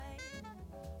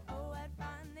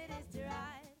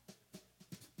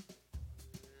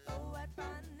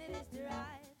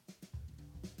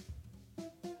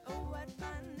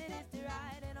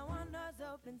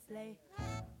play.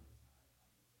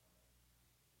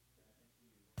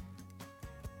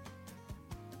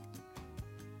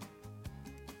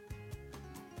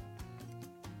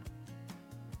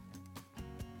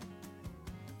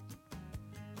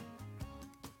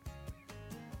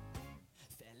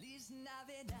 Feliz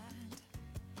Navidad,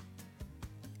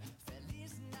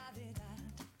 Feliz Navidad,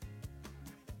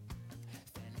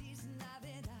 Feliz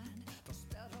Navidad,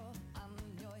 prospero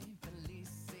año y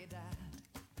felicidad.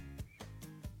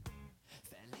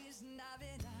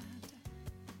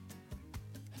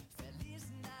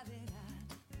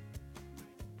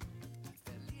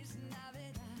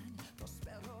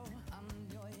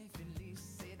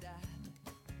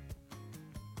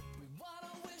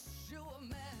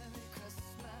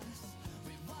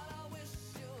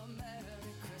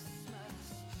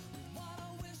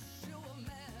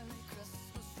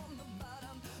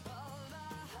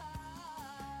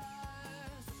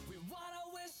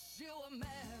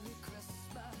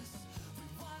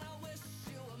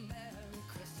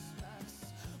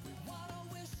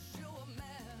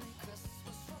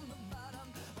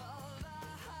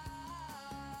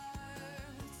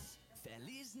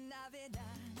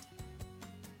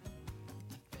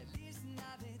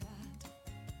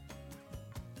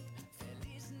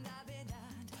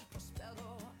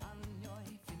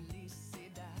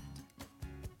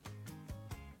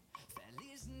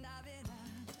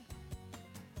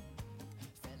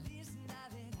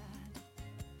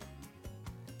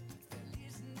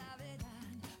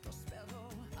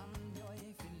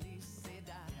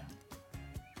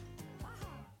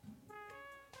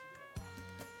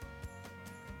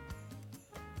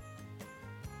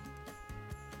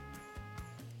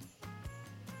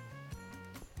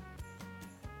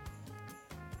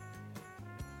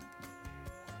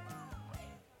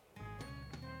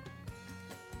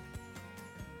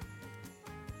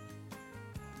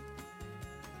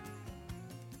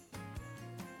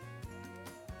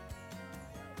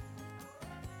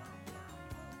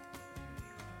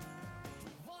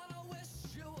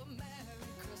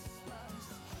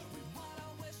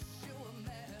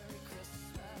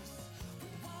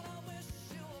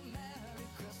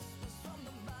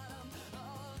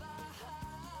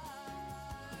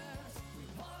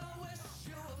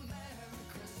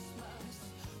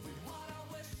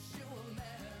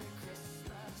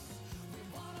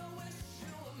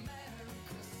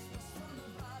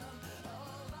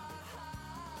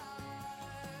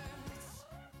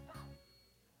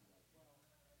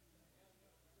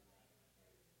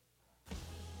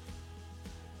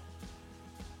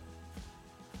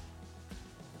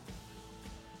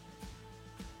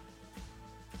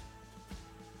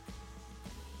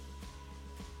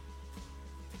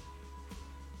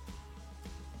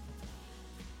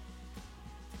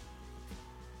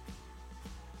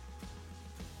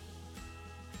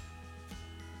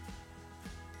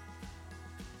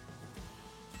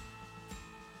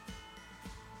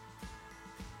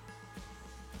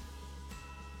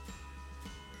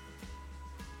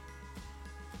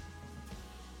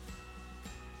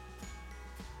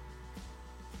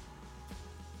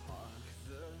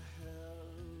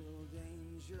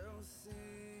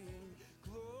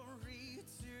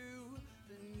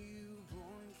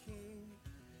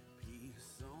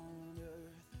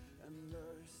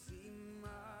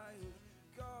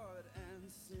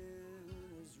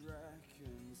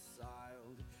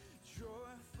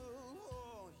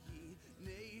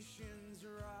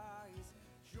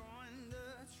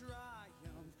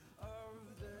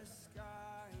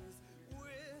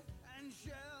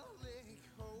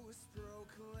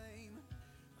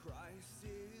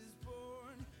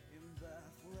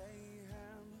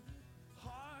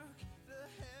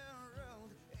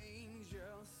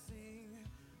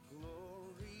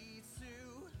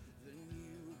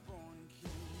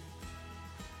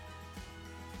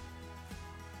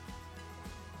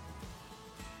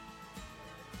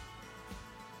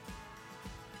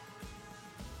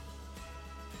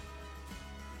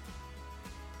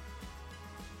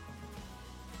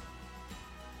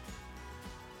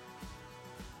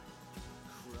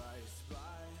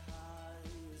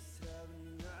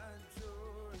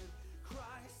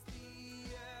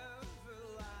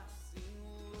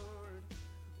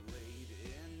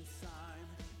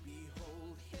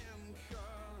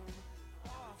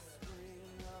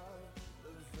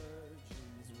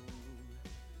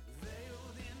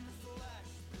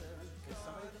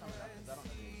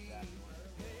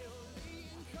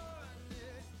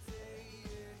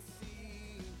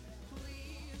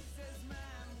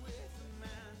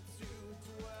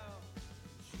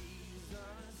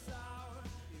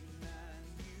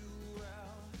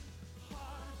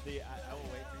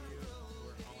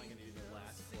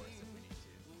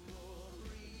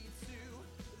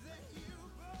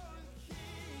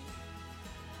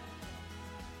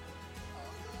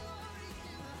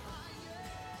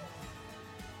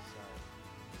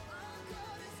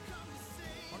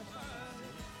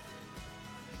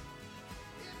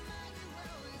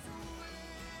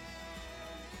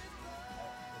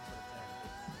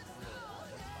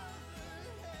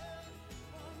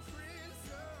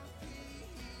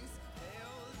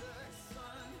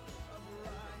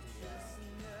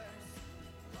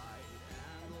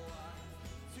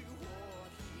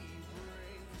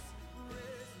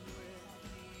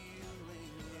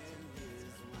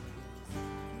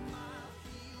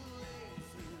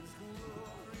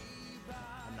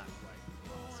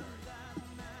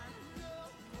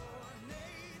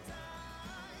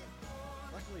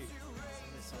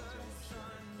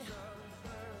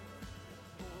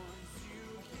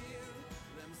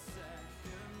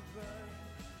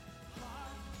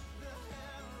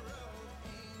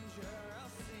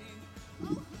 I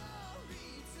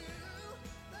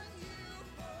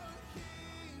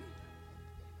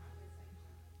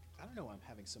don't know why I'm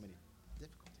having so many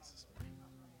difficulties this morning.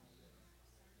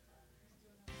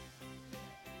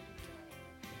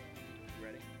 You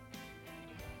ready?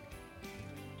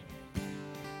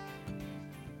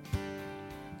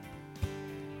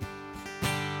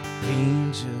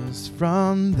 Angels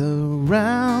from the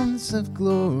realms of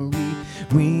glory,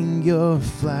 wing your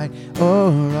flight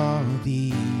o'er all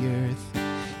the earth.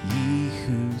 Ye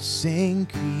who sing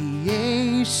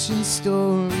creation's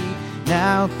story,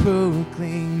 now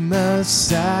proclaim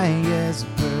Messiah's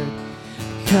birth.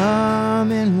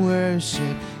 Come and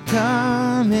worship,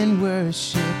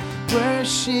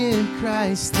 worship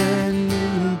Christ the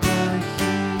newborn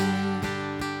King.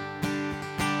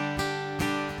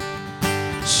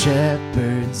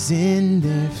 Shepherds in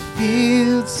their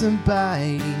fields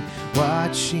abiding,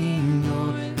 watching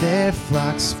o'er their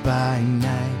flocks by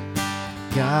night.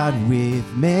 God with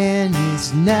man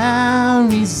is now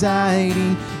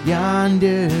residing,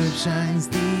 yonder shines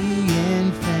the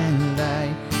infant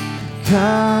light.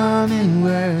 Come and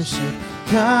worship,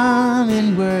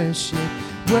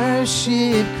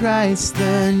 worship Christ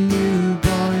the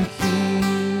newborn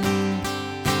King.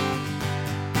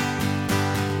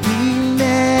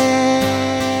 Emmanuel,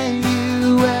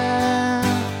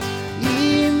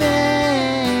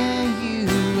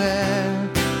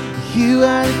 you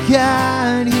are the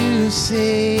God who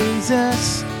saves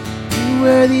us,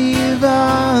 worthy of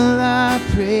all our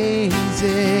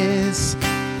praises.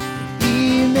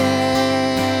 Emmanuel,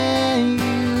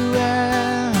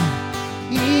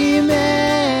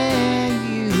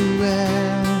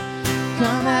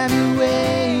 come have your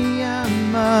way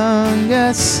among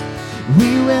us. We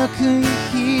welcome you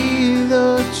here,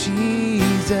 Lord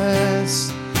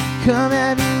Jesus. Come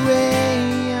have your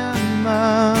way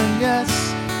among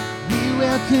us. We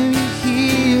welcome you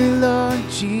here, Lord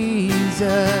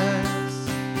Jesus.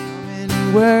 Come and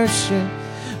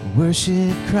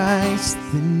worship Christ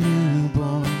the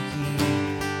newborn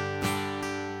King.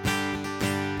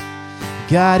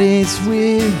 God is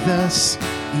with us,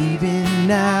 even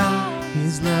now,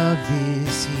 His love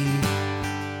is here.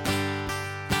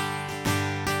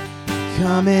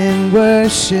 Come and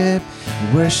worship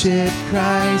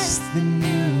Christ the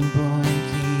newborn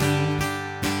King.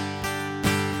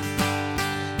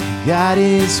 God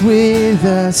is with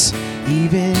us,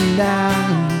 even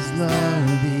now, His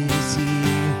love is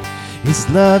here. His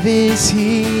love is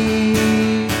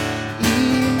here.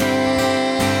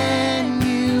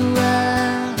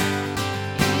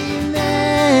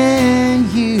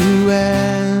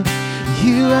 Emmanuel,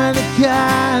 you are the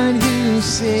God who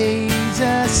saves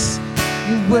us.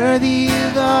 You're worthy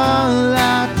of all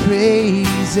our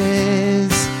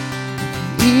praises.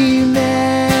 Emmanuel,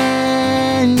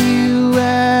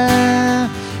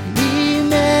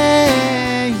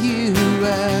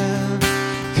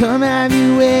 come have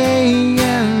your way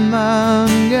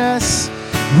among us.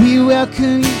 We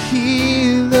welcome you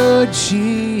here, Lord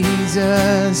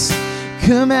Jesus.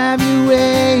 Come have your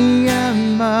way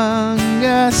among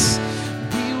us.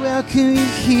 We welcome you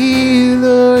here,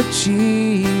 Lord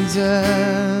Jesus.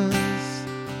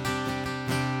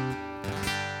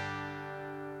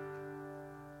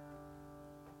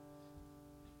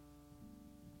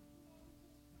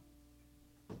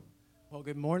 Well,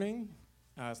 good morning.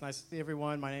 It's nice to see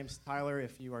everyone. My name's Tyler.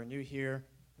 If you are new here,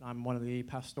 I'm one of the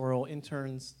pastoral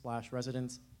interns /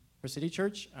 residents for City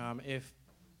Church. If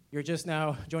you're just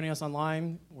now joining us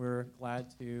online, we're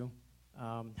glad to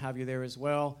have you there as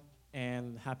well.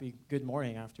 And happy good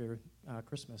morning after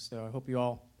Christmas. So I hope you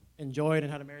all enjoyed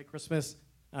and had a Merry Christmas.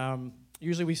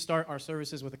 Usually we start our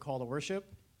services with a call to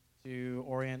worship to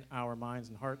orient our minds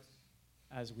and hearts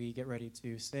as we get ready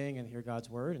to sing and hear God's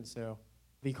word. And so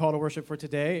the call to worship for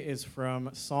today is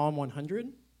from Psalm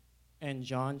 100 and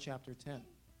John chapter 10.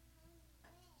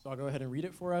 So I'll go ahead and read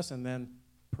it for us and then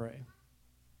pray.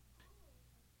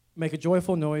 Make a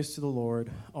joyful noise to the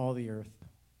Lord, all the earth.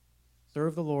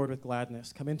 Serve the Lord with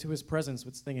gladness. Come into his presence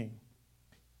with singing.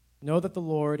 Know that the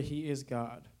Lord, he is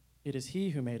God. It is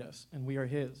he who made us, and we are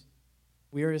his.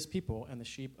 We are his people and the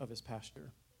sheep of his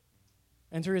pasture.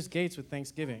 Enter his gates with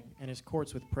thanksgiving and his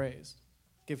courts with praise.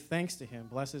 Give thanks to him,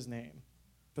 bless his name.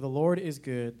 For the Lord is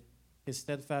good, his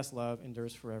steadfast love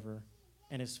endures forever,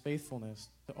 and his faithfulness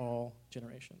to all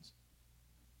generations.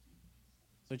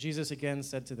 So Jesus again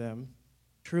said to them,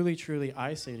 Truly, truly,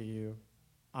 I say to you,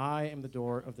 I am the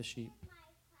door of the sheep.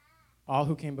 All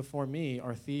who came before me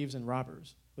are thieves and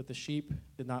robbers, but the sheep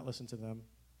did not listen to them.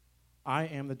 I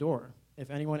am the door.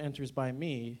 If anyone enters by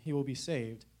me, he will be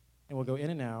saved, and will go in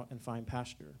and out and find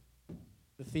pasture.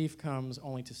 The thief comes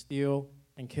only to steal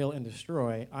and kill and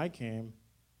destroy. I came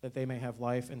that they may have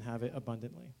life and have it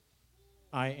abundantly.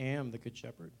 I am the good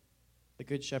shepherd. The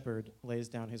good shepherd lays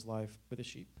down his life for the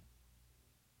sheep.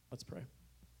 Let's pray.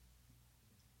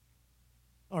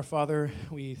 Our Father,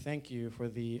 we thank you for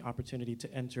the opportunity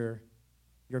to enter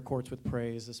your courts with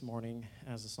praise this morning,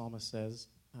 as the psalmist says,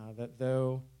 that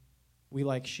though we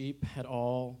like sheep had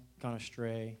all gone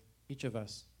astray, each of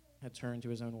us had turned to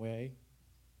his own way,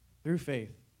 through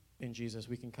faith in Jesus,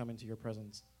 we can come into your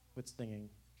presence with singing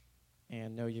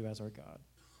and know you as our God.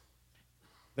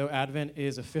 Though Advent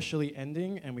is officially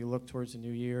ending and we look towards the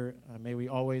new year, may we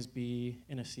always be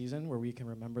in a season where we can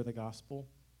remember the gospel,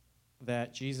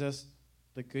 that Jesus,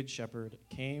 the good shepherd,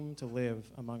 came to live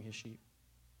among his sheep.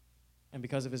 And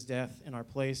because of his death in our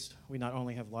place, we not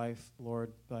only have life,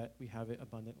 Lord, but we have it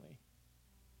abundantly.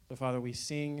 So, Father,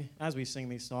 as we sing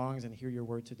these songs and hear your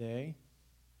word today,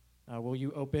 will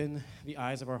you open the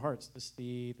eyes of our hearts to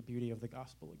see the beauty of the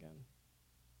gospel again,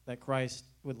 that Christ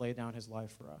would lay down his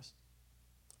life for us,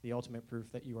 the ultimate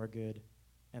proof that you are good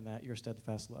and that your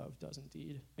steadfast love does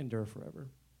indeed endure forever.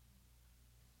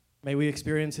 May we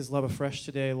experience his love afresh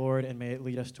today, Lord, and may it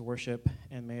lead us to worship,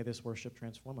 and may this worship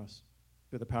transform us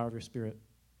through the power of your Spirit.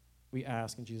 We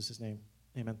ask in Jesus' name.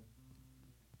 Amen.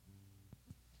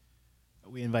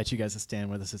 We invite you guys to stand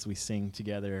with us as we sing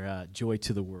together, Joy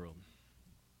to the World.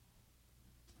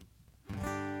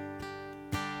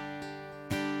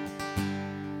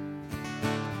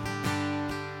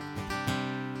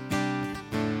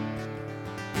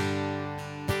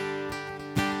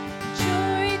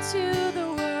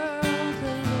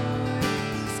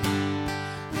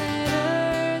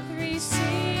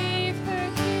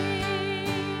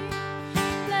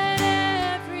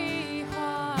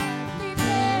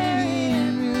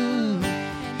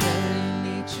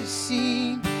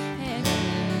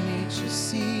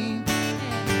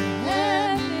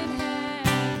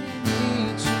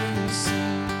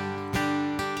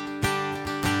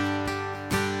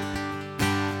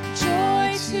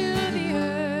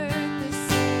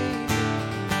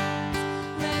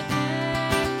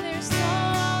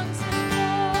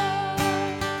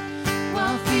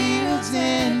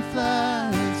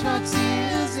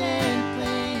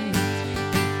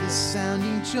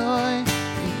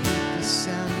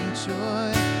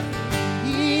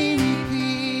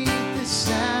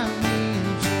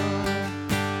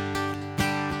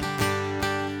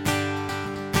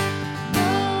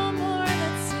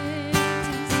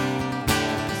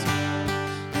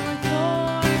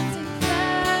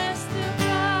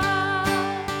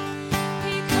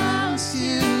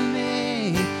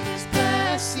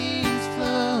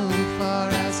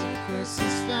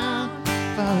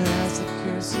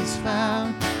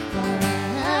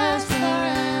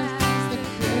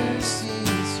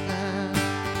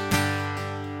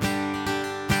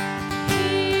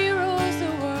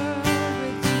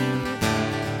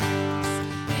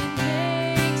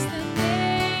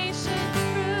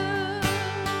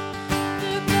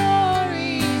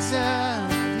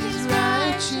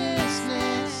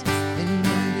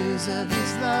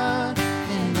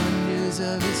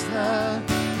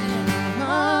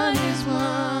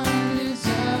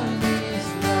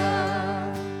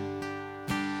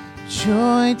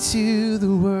 Joy to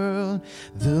the world,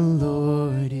 the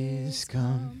Lord is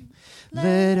come.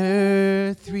 Let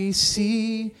earth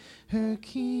receive her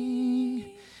King.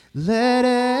 Let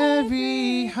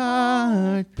every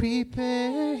heart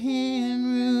prepare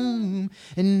him room.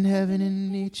 And heaven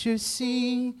and nature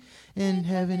sing, and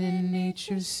heaven and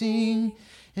nature sing,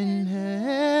 and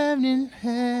heaven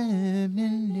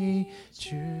and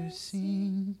nature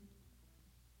sing.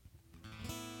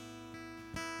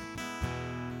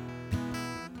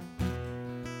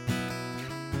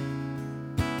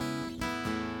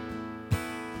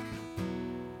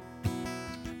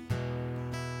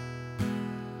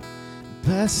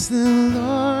 Bless the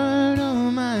Lord,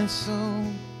 oh my soul,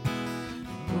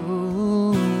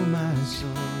 oh my soul.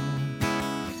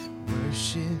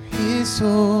 Worship his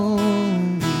holy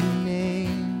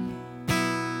name.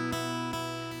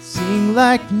 Sing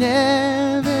like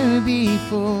never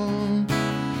before,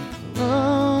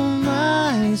 oh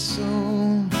my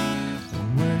soul.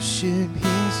 Worship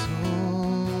his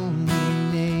holy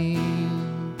name.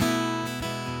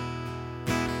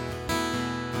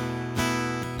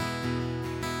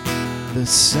 The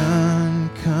sun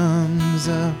comes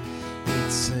up,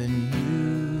 it's a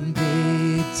new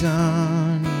day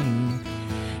dawning.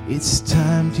 It's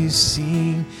time to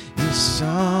sing your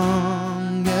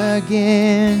song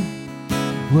again.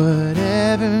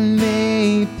 Whatever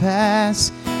may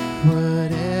pass,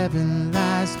 whatever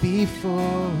lies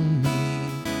before me,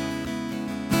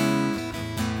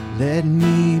 Let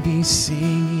me be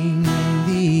singing when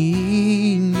the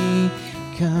evening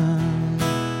comes.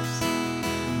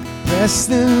 Bless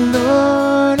the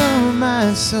Lord, oh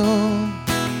my soul,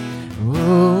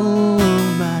 oh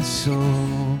my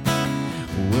soul,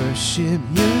 worship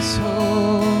His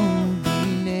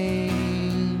holy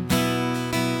name.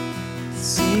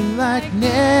 Sing like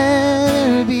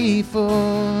never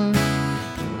before,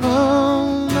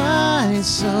 oh my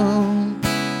soul,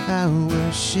 I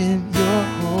worship Your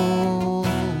holy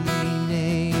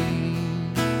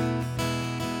name.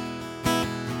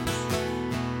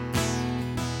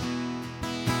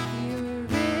 You're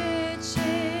rich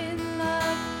in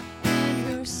love and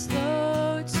you're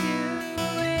slow to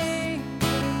anger.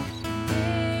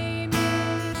 Name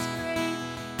is great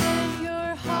and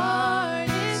your heart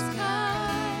is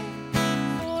kind.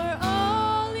 For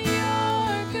all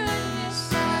your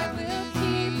goodness, I will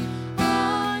keep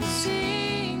on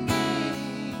singing.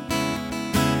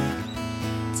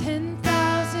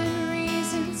 10,000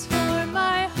 reasons for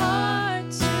my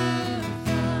heart to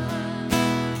find.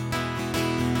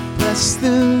 Bless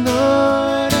the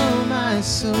Lord, oh my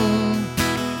soul,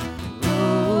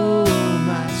 oh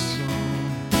my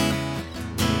soul,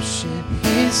 worship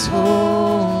His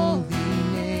holy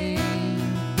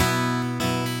name.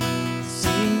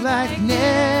 Sing like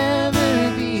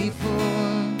never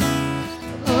before,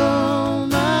 oh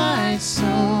my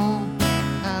soul,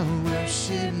 I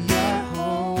worship Your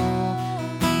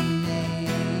holy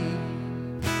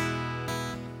name.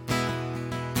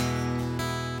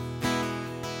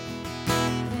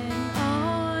 Then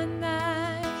on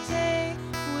that day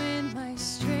when my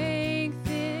strength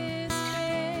is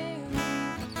failing,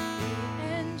 the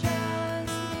end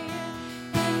draws near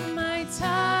and my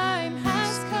time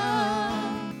has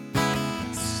come,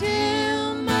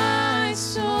 still my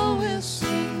soul will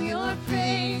sing Your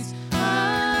praise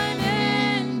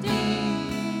unending.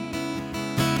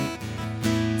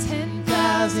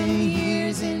 10,000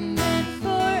 years and then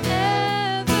forevermore.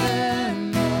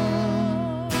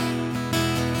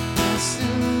 Bless the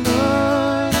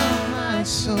Lord, oh my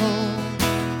soul,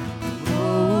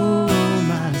 oh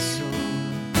my soul,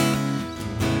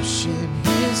 worship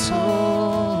His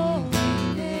holy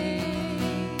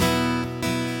name.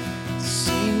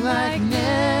 Sing like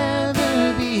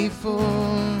never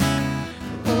before,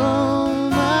 oh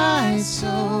my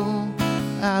soul,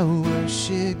 I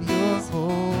worship Your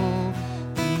holy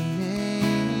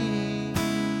name.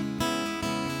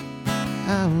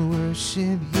 I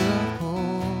worship Your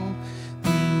holy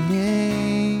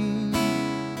name.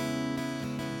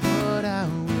 Lord, I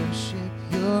worship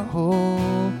Your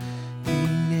holy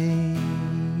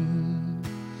name.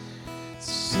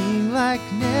 Sing like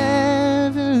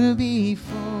never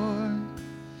before,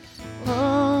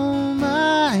 oh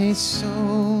my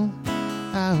soul,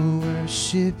 I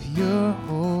worship Your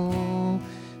holy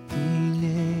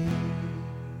name.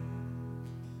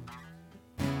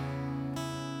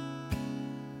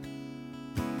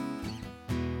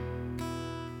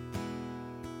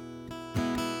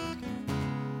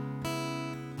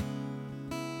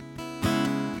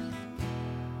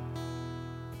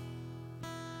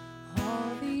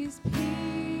 All these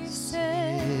pieces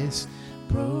Yes,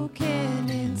 broken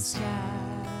and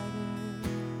scattered,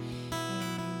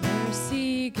 in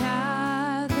mercy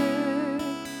gathered,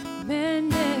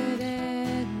 mended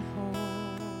and whole,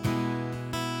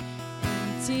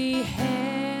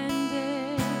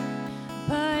 empty-handed,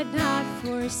 but not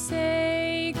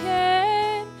forsaken.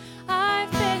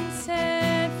 I've been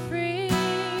set free.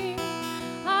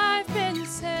 I've been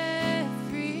set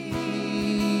free.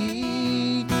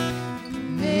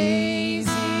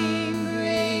 Amazing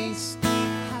grace,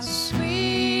 how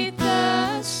sweet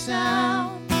the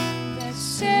sound that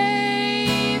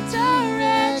saved a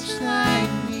wretch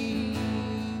like me.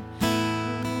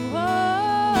 Oh,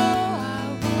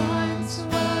 I once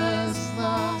was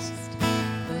lost,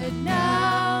 but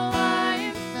now I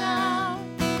am found.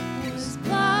 Was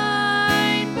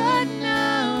blind, but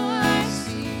now I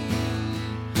see.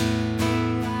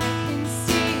 I can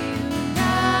see You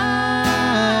now.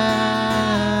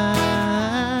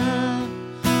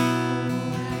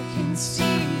 Oh, I can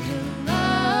see the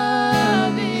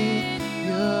love in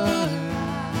Your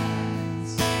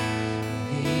eyes,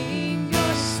 laying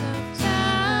Yourself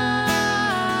down,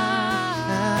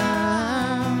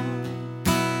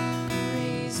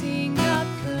 raising up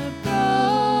the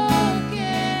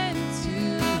broken to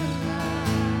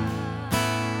life.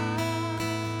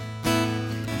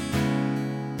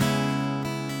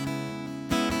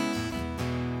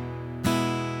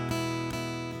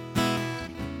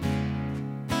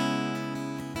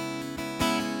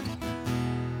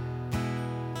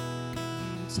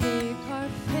 Take our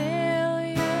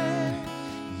failures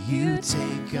You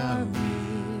take our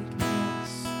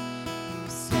weakness. You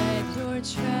set your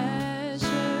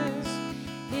treasures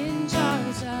in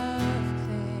jars of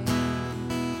clay.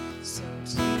 So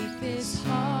take this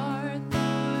heart,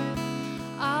 Lord,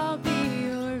 I'll be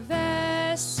your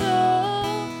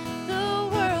vessel, the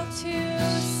world to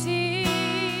see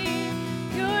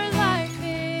your life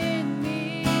in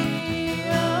me.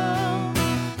 Oh,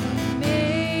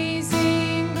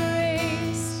 amazing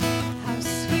grace, how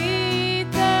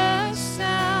sweet the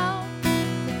sound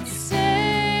that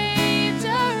saved a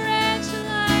wretch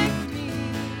like me.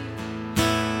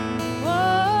 Whoa, I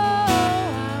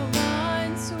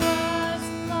once was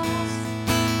lost,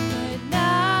 but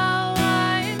now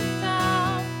I am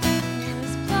found.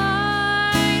 Was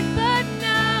blind, but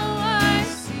now I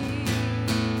see.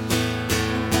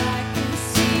 I can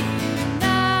see you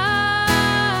now.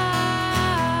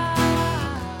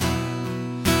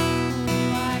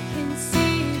 I can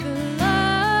see the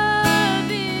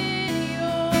love in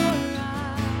your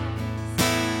eyes,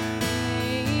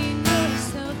 laying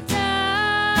yourself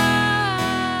down,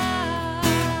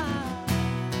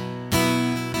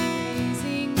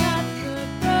 raising up the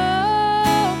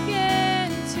broken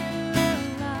to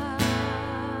life.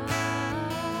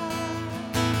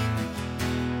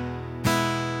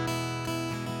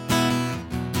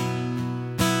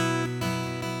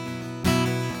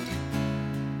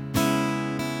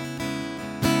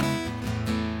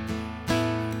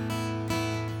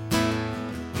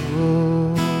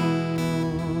 Oh,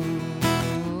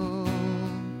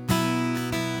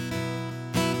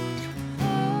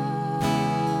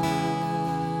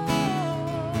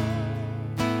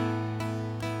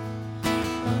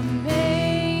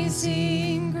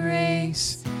 Amazing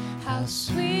grace, how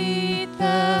sweet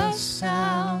the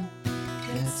sound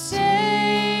that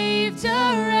saved a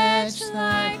wretch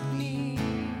like me.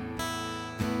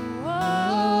 Whoa,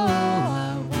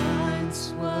 I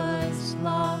once was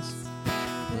lost,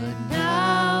 but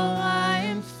now I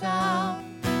am found.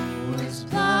 Was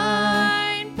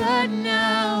blind, but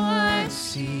now I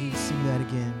see. sing that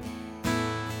again.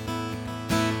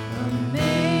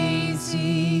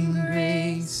 Amazing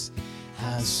grace,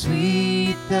 how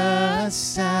sweet the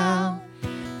sound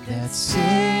that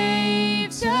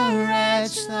saved a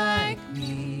wretch like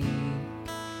me.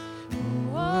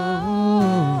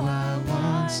 Oh, I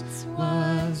once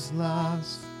was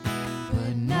lost,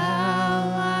 but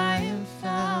now I am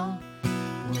found.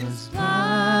 Was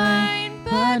blind,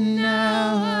 but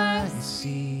now I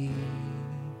see.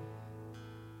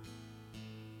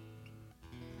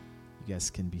 You guys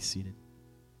can be seated.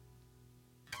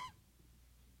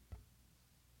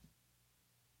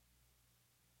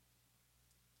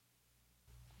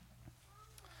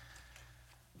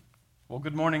 Well,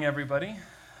 good morning, everybody.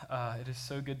 It is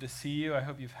so good to see you. I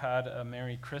hope you've had a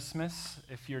Merry Christmas.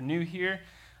 If you're new here,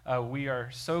 we are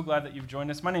so glad that you've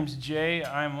joined us. My name's Jay.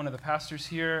 I'm one of the pastors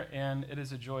here, and it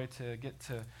is a joy to get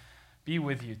to be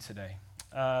with you today.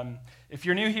 If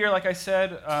you're new here, like I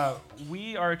said,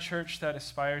 we are a church that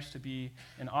aspires to be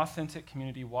an authentic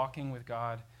community walking with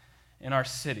God in our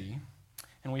city,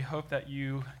 and we hope that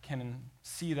you can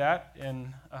see that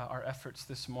in our efforts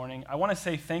this morning. I want to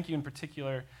say thank you in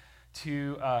particular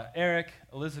to Eric,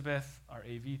 Elizabeth, our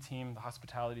AV team, the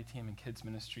hospitality team, and kids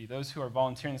ministry, those who are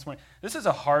volunteering this morning. This is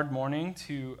a hard morning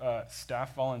to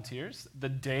staff volunteers, the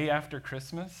day after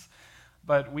Christmas,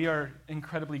 but we are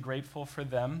incredibly grateful for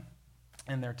them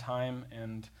and their time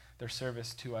and their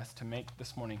service to us to make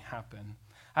this morning happen.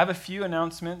 I have a few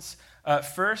announcements.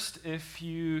 First, if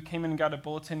you came in and got a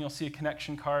bulletin, you'll see a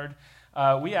connection card.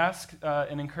 We ask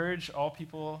and encourage all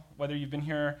people, whether you've been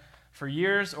here for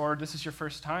years or this is your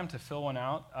first time, to fill one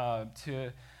out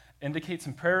to indicate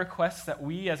some prayer requests that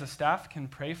we as a staff can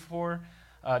pray for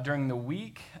during the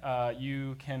week.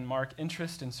 You can mark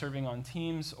interest in serving on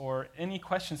teams or any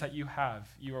questions that you have.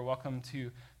 You are welcome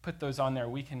to put those on there.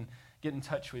 We can get in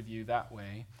touch with you that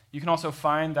way. You can also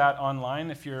find that online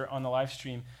if you're on the live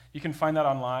stream. You can find that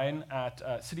online at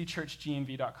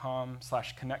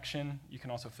citychurchgnv.com/connection. You can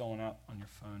also fill one out on your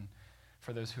phone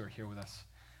for those who are here with us.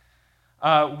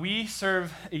 We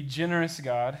serve a generous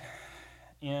God,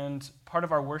 and part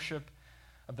of our worship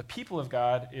of the people of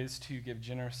God is to give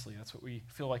generously. That's what we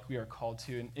feel like we are called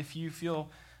to. And if you feel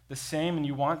the same and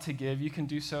you want to give, you can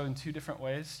do so in two different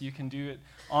ways. You can do it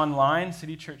online,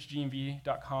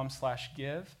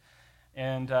 citychurchgnv.com/give.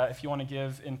 And if you want to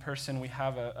give in person, we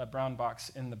have a brown box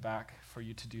in the back for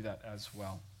you to do that as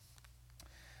well.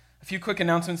 A few quick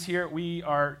announcements here. We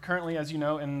are currently, as you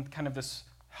know, in kind of this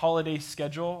holiday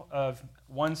schedule of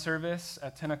one service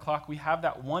at 10 o'clock. We have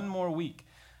that one more week,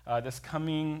 this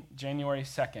coming January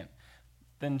 2nd.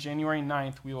 Then January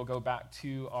 9th, we will go back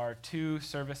to our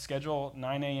 2-service schedule,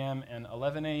 9 a.m. and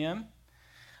 11 a.m.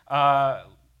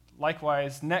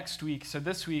 Likewise, next week, so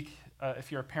this week,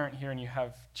 if you're a parent here and you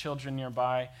have children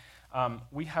nearby,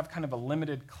 we have kind of a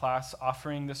limited class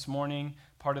offering this morning,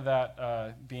 part of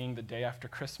that being the day after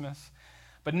Christmas.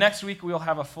 But next week, we'll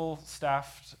have a full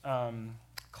staffed,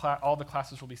 all the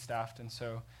classes will be staffed, and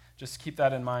so just keep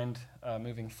that in mind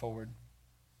moving forward.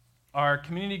 Our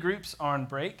community groups are on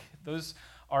break. Those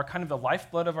are kind of the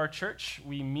lifeblood of our church.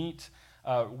 We meet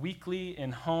weekly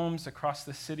in homes across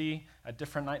the city at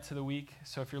different nights of the week.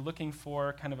 So if you're looking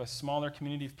for kind of a smaller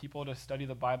community of people to study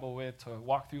the Bible with, to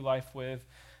walk through life with,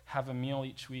 have a meal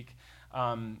each week,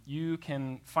 you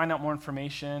can find out more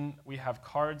information. We have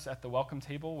cards at the welcome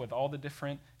table with all the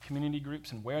different community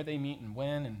groups and where they meet and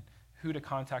when and who to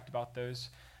contact about those.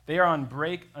 They are on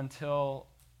break until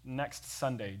next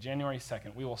Sunday, January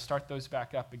 2nd. We will start those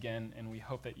back up again, and we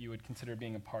hope that you would consider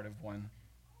being a part of one.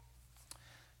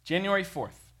 January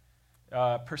 4th,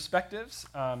 Perspectives.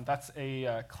 That's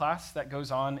a class that goes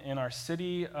on in our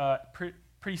city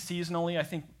pretty seasonally, I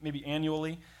think maybe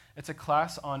annually. It's a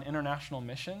class on international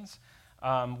missions.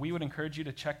 We would encourage you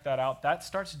to check that out. That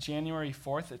starts January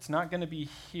 4th. It's not going to be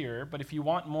here, but if you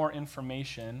want more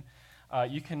information,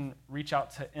 you can reach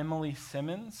out to Emily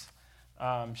Simmons.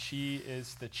 She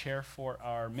is the chair for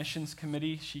our missions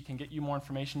committee. She can get you more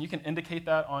information. You can indicate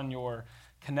that on your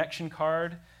connection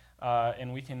card,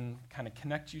 and we can kind of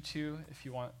connect you to if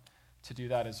you want to do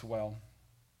that as well.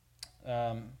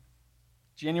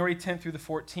 January 10th through the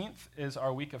 14th is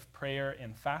our week of prayer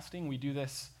and fasting. We do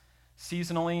this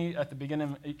seasonally at the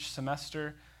beginning of each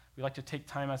semester. We like to take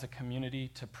time as a community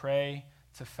to pray,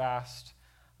 to fast,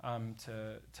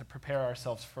 to prepare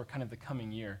ourselves for kind of the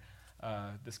coming year.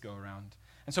 This go around.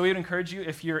 And so we would encourage you,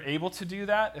 if you're able to do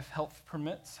that, if health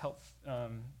permits,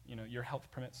 your health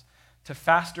permits, to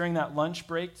fast during that lunch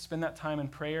break, spend that time in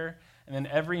prayer, and then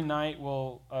every night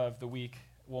of the week,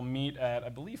 we'll meet at, I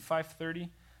believe, 5:30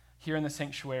 here in the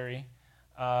sanctuary,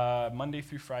 Monday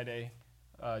through Friday,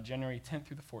 January 10th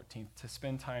through the 14th, to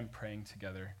spend time praying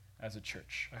together as a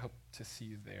church. I hope to see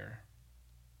you there.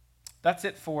 That's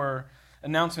it for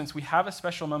announcements. We have a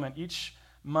special moment. Each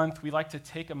month, we like to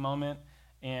take a moment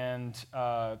and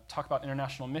talk about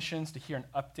international missions, to hear an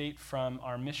update from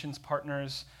our missions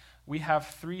partners. We have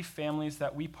 3 families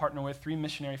that we partner with, 3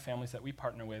 missionary families that we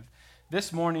partner with.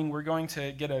 This morning, we're going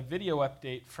to get a video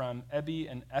update from Ebby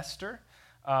and Esther.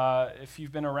 If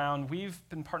you've been around, we've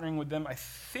been partnering with them, I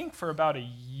think, for about a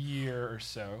year or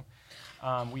so.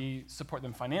 We support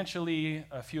them financially.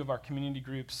 A few of our community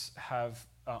groups have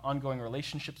ongoing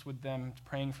relationships with them,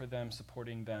 praying for them,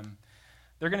 supporting them.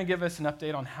 They're going to give us an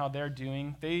update on how they're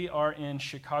doing. They are in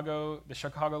Chicago, the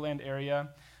Chicagoland area.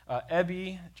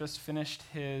 Ebby just finished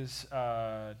his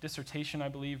dissertation, I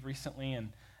believe, recently,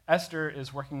 and Esther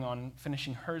is working on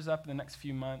finishing hers up in the next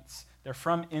few months. They're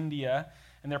from India,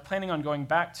 and they're planning on going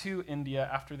back to India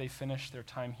after they finish their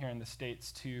time here in the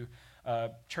States to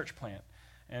church plant.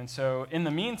 And so in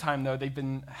the meantime, though, they've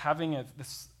been having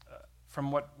this,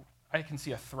 from what I can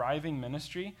see, a thriving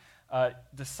ministry,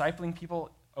 discipling people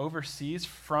overseas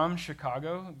from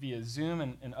Chicago via Zoom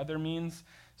and other means.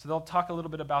 So they'll talk a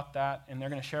little bit about that, and they're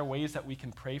going to share ways that we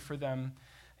can pray for them.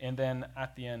 And then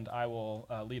at the end, I will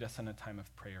lead us in a time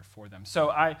of prayer for them. So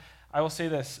I will say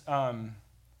this.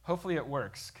 Hopefully it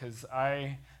works, because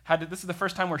this is the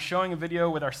first time we're showing a video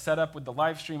with our setup, with the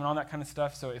live stream and all that kind of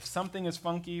stuff. So if something is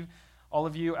funky, all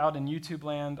of you out in YouTube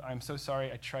land, I'm so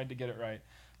sorry. I tried to get it right.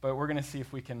 But we're going to see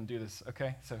if we can do this,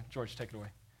 okay? So George, take it away.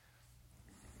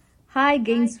 Hi,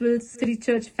 Gainesville City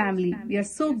Church family. We are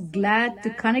so glad to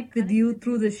connect with you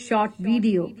through this short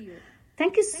video.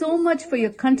 Thank you so much for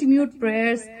your continued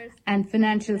prayers and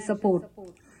financial support.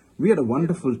 We had a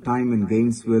wonderful time in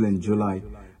Gainesville in July,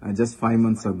 just 5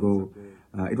 months ago.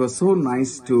 It was so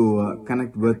nice to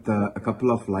connect with a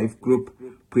couple of life group,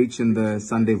 preach in the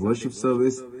Sunday worship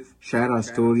service, share our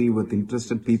story with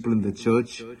interested people in the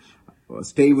church,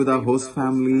 stay with our host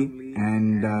family,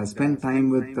 and spend time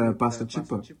with Pastor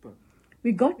Chipper.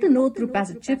 We got to know through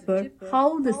Pastor Chipper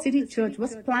how the City Church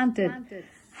was planted.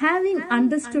 Having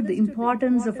understood the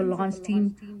importance of a launch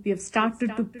team, we have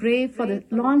started to pray for the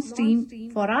launch team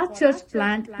for our church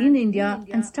plant in India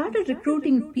and started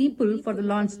recruiting people for the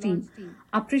launch team.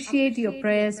 Appreciate your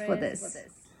prayers for this.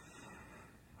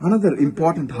 Another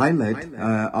important highlight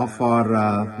of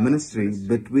our ministry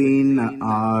between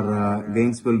our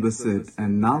Gainesville visit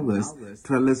and now is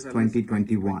Trellis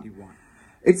 2021.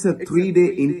 It's a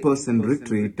 3-day in-person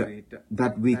retreat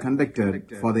that we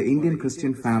conducted for the Indian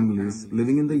Christian families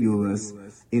living in the U.S.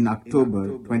 in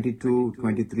October 22,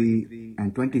 23,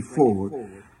 and 24.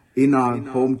 in our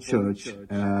home church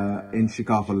in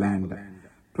Chicagoland.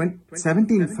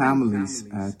 17 families,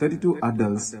 32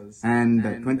 adults,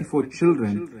 and 24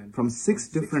 children from 6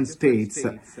 different states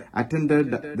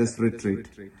attended this retreat.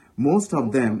 Most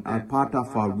of them are part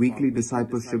of our weekly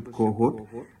discipleship cohort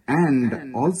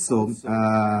and also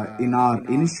in our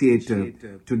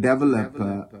initiative to develop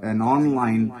an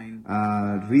online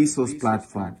resource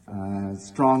platform,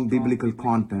 strong biblical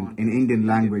content in Indian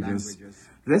languages.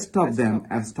 Rest of them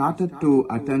have started to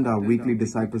attend our weekly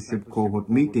discipleship cohort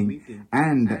meeting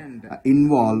and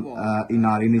involve in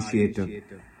our initiative.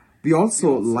 We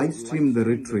also live stream the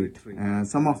retreat.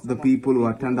 Some of the people who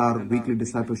attend our weekly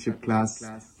discipleship class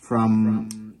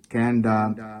from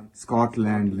Canada,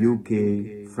 Scotland,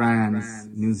 UK, France,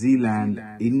 New Zealand,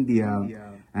 India,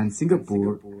 and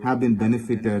Singapore have been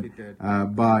benefited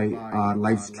by our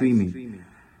live streaming.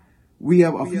 We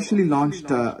have officially launched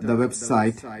the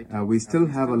website. We still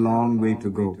have a long way to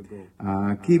go.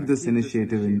 Keep this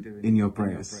initiative in your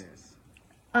prayers.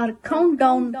 Our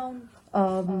countdown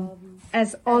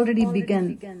has already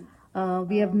begun.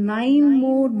 We have 9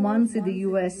 more months in the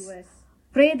US.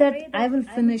 Pray that I will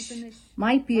finish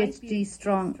my PhD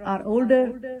strong. Our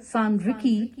older son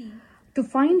Ricky to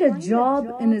find a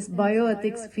job in his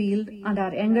bioethics field, and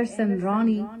our younger son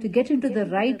Ronnie to get into the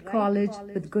right college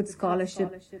with good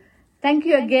scholarship. Thank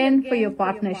you again for your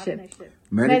partnership.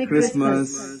 Merry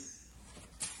Christmas.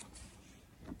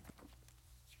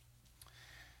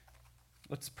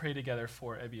 Let's pray together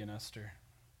for Ebby and Esther.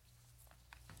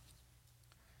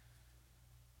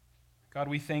 God,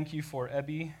 we thank you for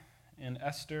Ebby and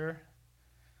Esther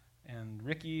and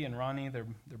Ricky and Ronnie, their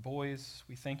boys.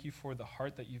 We thank you for the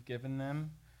heart that you've given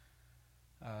them,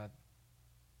 that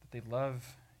they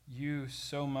love you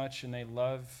so much and they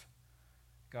love,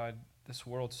 God, this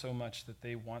world so much that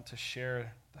they want to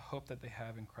share the hope that they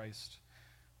have in Christ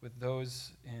with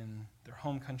those in their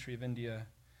home country of India.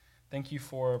 Thank you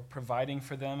for providing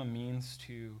for them a means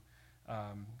to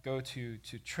go to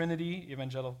Trinity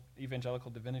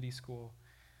Evangelical Divinity School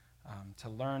to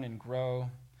learn and grow.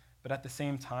 But at the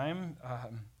same time,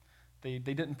 they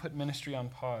didn't put ministry on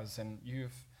pause, and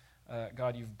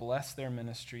God, you've blessed their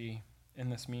ministry in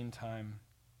this meantime,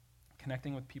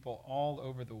 connecting with people all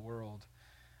over the world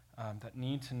that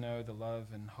need to know the love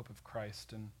and hope of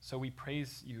Christ. And so we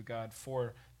praise you, God,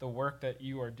 for the work that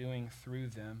you are doing through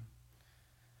them.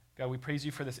 God, we praise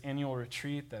you for this annual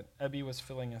retreat that Ebby was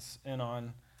filling us in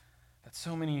on, that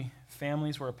so many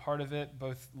families were a part of it,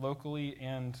 both locally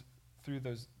and through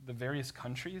the various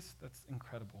countries. That's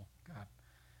incredible, God.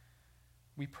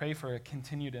 We pray for a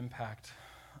continued impact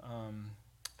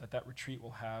that retreat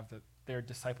will have, that their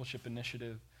discipleship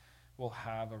initiative will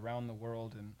have around the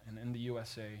world and in the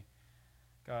USA.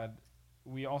 God,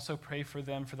 we also pray for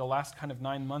them for the last kind of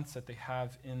 9 months that they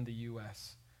have in the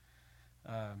U.S.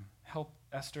 Help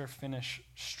Esther finish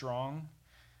strong.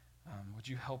 Would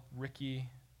you help Ricky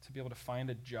to be able to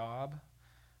find a job?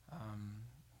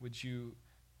 Would you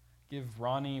give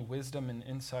Ronnie wisdom and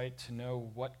insight to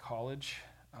know what college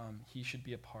he should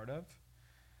be a part of?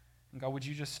 And God, would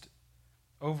you just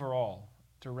overall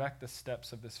direct the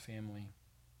steps of this family,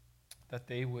 that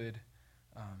they would,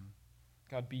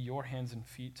 God, be your hands and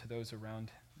feet to those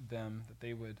around them, that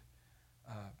they would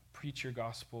preach your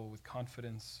gospel with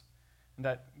confidence, and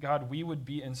that, God, we would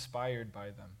be inspired by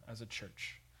them as a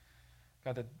church.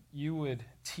 God, that you would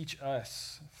teach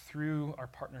us through our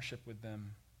partnership with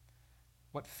them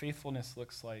what faithfulness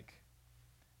looks like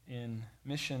in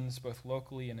missions, both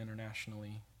locally and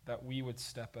internationally, that we would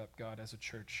step up, God, as a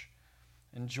church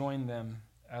and join them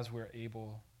as we're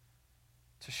able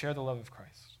to share the love of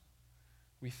Christ.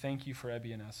 We thank you for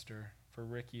Ebby and Esther, for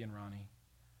Ricky and Ronnie.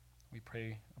 We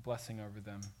pray a blessing over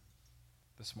them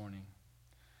this morning.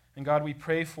 And God, we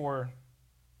pray for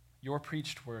your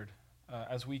preached word.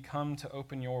 As we come to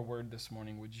open your word this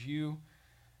morning, would you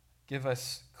give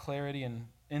us clarity and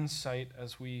insight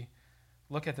as we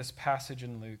look at this passage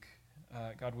in Luke?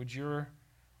 God, would your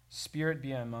spirit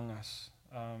be among us?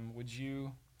 Would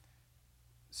you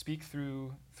speak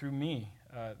through me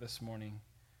this morning,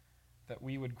 that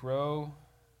we would grow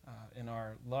in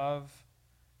our love,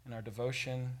 in our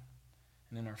devotion,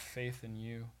 and in our faith in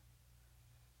you.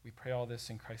 We pray all this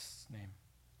in Christ's name.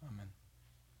 Amen.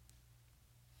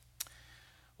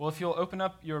 Well, if you'll open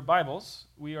up your Bibles,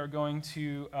 we are going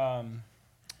to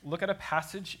look at a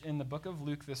passage in the book of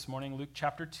Luke this morning, Luke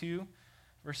chapter 2,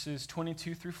 verses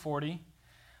 22 through 40.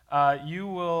 I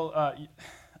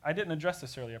didn't address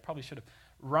this earlier. I probably should have.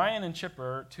 Ryan and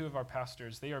Chipper, two of our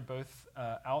pastors, they are both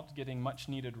out getting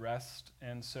much-needed rest,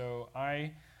 and so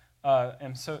I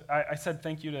And so I said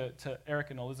thank you to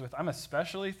Eric and Elizabeth. I'm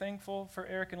especially thankful for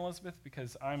Eric and Elizabeth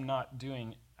because I'm not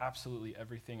doing absolutely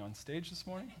everything on stage this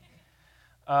morning.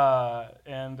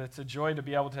 And it's a joy to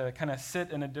be able to kind of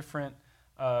sit in a different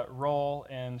role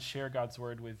and share God's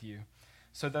word with you.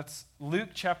 So that's Luke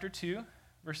chapter 2,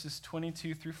 verses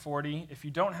 22 through 40. If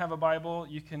you don't have a Bible,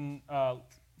 you can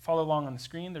follow along on the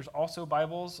screen. There's also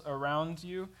Bibles around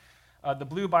you. The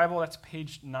blue Bible, that's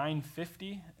page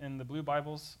 950 in the blue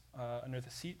Bibles under the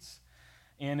seats.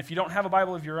 And if you don't have a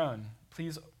Bible of your own,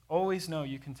 please always know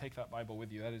you can take that Bible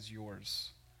with you. That is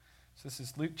yours. So this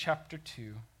is Luke chapter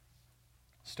 2,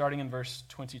 starting in verse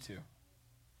 22.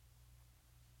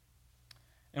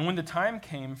 And when the time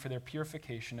came for their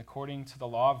purification according to the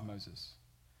law of Moses,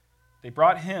 they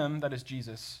brought him, that is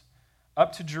Jesus,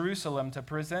 up to Jerusalem to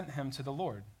present him to the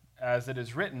Lord. As it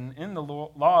is written in the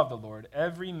law of the Lord,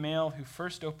 every male who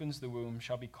first opens the womb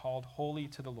shall be called holy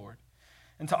to the Lord,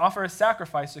 and to offer a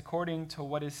sacrifice according to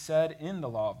what is said in the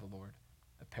law of the Lord,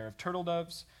 a pair of turtle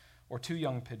doves or 2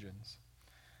 young pigeons.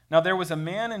 Now there was a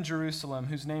man in Jerusalem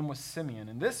whose name was Simeon,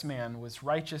 and this man was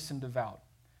righteous and devout,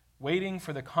 waiting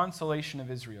for the consolation of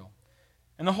Israel.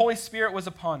 And the Holy Spirit was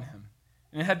upon him,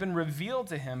 and it had been revealed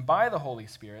to him by the Holy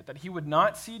Spirit that he would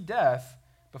not see death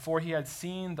before he had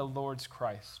seen the Lord's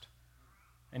Christ.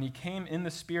 And he came in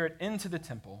the Spirit into the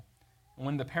temple, and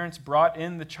when the parents brought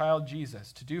in the child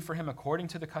Jesus to do for him according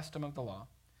to the custom of the law,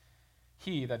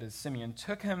 he, that is Simeon,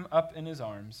 took him up in his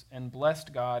arms and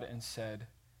blessed God and said,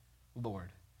 Lord,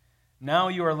 now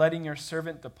you are letting your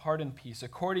servant depart in peace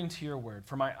according to your word,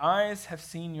 for my eyes have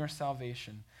seen your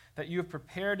salvation, that you have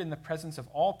prepared in the presence of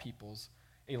all peoples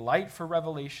a light for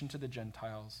revelation to the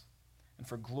Gentiles and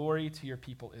for glory to your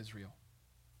people Israel.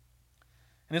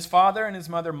 And his father and his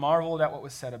mother marveled at what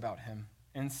was said about him.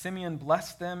 And Simeon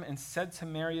blessed them and said to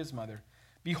Mary his mother,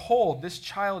 Behold, this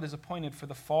child is appointed for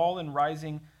the fall and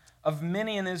rising of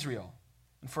many in Israel,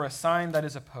 and for a sign that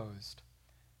is opposed.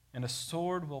 And a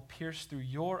sword will pierce through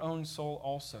your own soul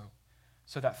also,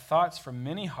 so that thoughts from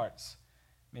many hearts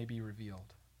may be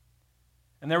revealed.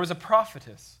 And there was a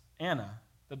prophetess, Anna,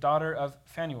 the daughter of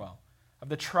Phanuel, of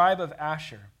the tribe of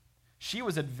Asher. She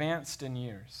was advanced in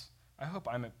years. I hope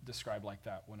I'm described like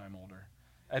that when I'm older.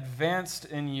 Advanced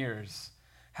in years,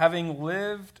 having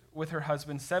lived with her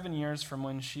husband 7 years from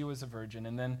when she was a virgin,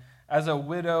 and then as a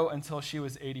widow until she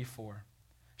was 84.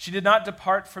 She did not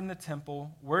depart from the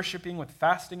temple, worshiping with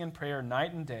fasting and prayer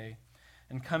night and day,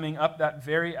 and coming up that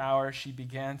very hour, she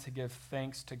began to give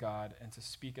thanks to God and to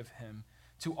speak of him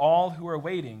to all who were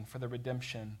waiting for the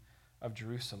redemption of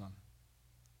Jerusalem.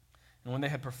 And when they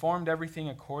had performed everything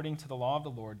according to the law of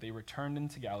the Lord, they returned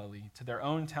into Galilee, to their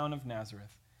own town of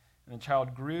Nazareth. And the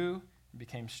child grew and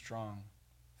became strong,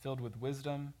 filled with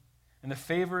wisdom, and the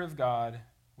favor of God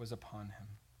was upon him.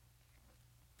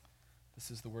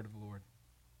 This is the word of the Lord.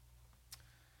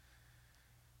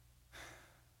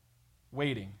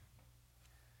 Waiting.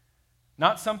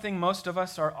 Not something most of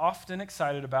us are often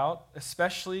excited about,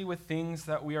 especially with things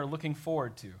that we are looking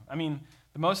forward to. I mean,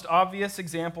 the most obvious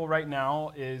example right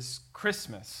now is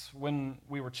Christmas when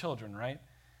we were children, right?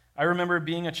 I remember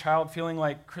being a child feeling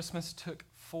like Christmas took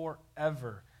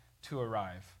forever to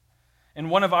arrive. And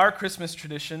one of our Christmas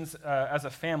traditions as a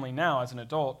family now, as an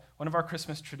adult, one of our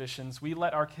Christmas traditions, we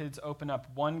let our kids open up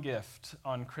one gift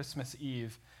on Christmas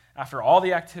Eve after all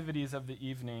the activities of the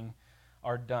evening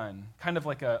are done. Kind of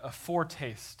like a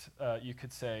foretaste, you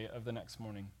could say, of the next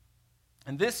morning.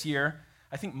 And this year,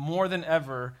 I think more than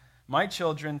ever, my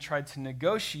children tried to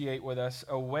negotiate with us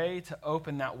a way to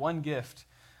open that one gift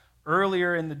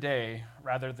earlier in the day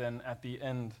rather than at the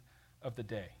end of the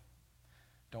day.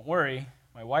 Don't worry,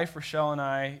 my wife Rochelle and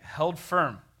I held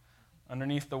firm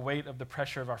underneath the weight of the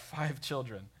pressure of our 5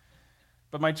 children.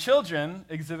 But my children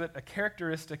exhibit a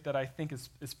characteristic that I think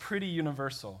is pretty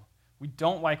universal. We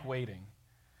don't like waiting,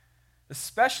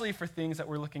 especially for things that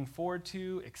we're looking forward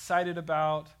to, excited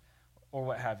about, or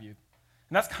what have you.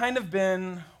 And that's kind of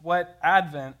been what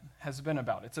Advent has been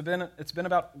about. It's been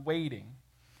about waiting.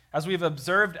 As we've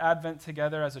observed Advent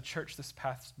together as a church this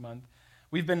past month,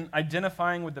 we've been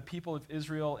identifying with the people of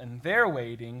Israel in their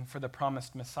waiting for the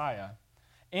promised Messiah,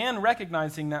 and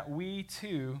recognizing that we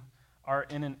too are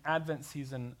in an Advent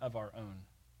season of our own.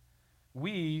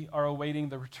 We are awaiting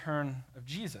the return of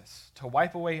Jesus, to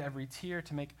wipe away every tear,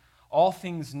 to make all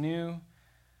things new,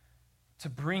 to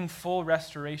bring full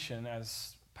restoration,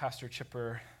 as Pastor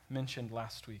Chipper mentioned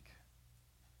last week.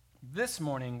 This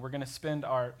morning, we're going to spend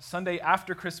our Sunday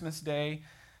after Christmas Day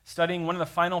studying one of the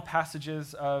final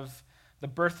passages of the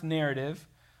birth narrative,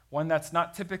 one that's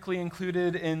not typically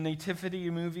included in nativity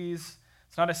movies.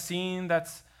 It's not a scene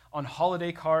that's on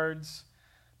holiday cards,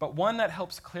 but one that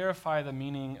helps clarify the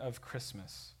meaning of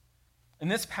Christmas. In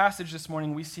this passage this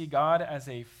morning, we see God as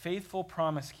a faithful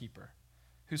promise keeper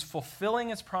who's fulfilling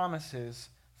his promises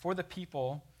for the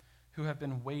people who have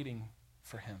been waiting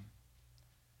for him.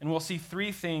 And we'll see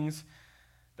three things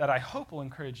that I hope will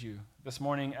encourage you this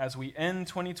morning as we end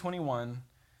 2021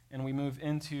 and we move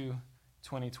into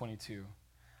 2022.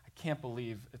 I can't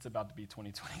believe it's about to be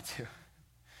 2022.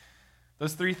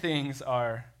 Those three things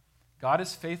are: God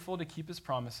is faithful to keep his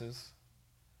promises,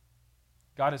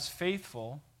 God is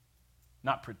faithful,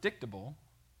 not predictable,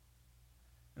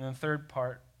 and then the third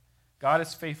part, God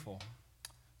is faithful,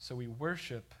 so we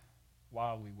worship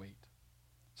while we wait.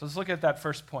 So let's look at that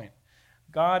first point.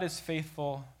 God is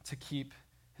faithful to keep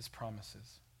his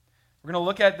promises. We're going to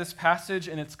look at this passage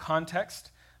in its context.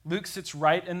 Luke sits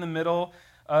right in the middle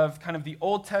of kind of the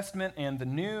Old Testament and the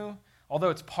New.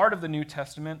 Although it's part of the New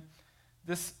Testament,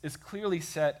 this is clearly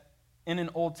set in an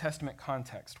Old Testament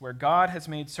context where God has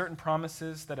made certain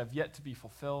promises that have yet to be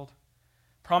fulfilled,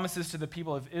 promises to the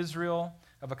people of Israel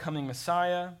of a coming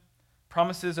Messiah,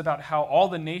 promises about how all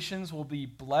the nations will be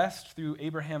blessed through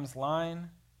Abraham's line.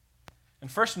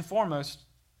 And first and foremost,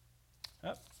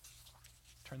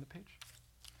 turn the page.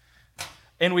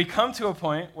 And we come to a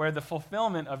point where the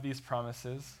fulfillment of these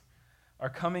promises are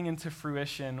coming into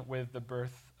fruition with the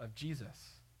birth of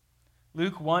Jesus.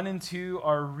 Luke 1 and 2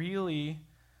 are really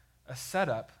a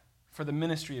setup for the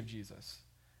ministry of Jesus.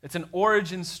 It's an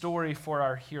origin story for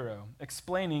our hero,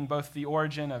 explaining both the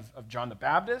origin of John the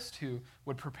Baptist, who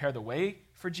would prepare the way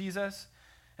for Jesus,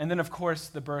 and then, of course,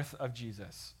 the birth of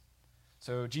Jesus.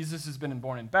 So Jesus has been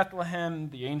born in Bethlehem,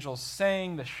 the angels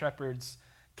sang, the shepherds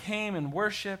came and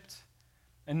worshiped,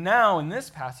 and now in this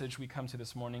passage we come to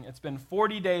this morning, it's been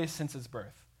 40 days since his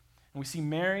birth, and we see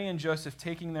Mary and Joseph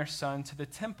taking their son to the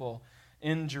temple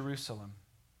in Jerusalem.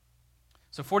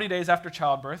 So 40 days after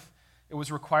childbirth, it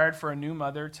was required for a new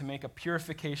mother to make a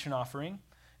purification offering.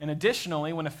 And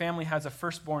additionally, when a family has a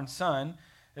firstborn son,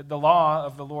 the law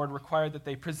of the Lord required that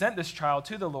they present this child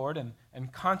to the Lord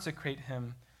and consecrate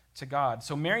him to God.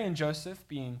 So Mary and Joseph,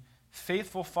 being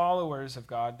faithful followers of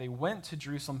God, they went to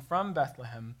Jerusalem from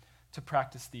Bethlehem to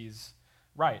practice these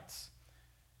rites.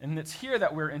 And it's here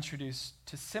that we're introduced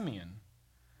to Simeon.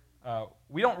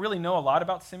 We don't really know a lot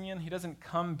about Simeon. He doesn't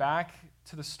come back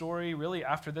to the story really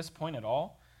after this point at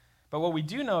all. But what we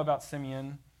do know about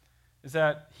Simeon is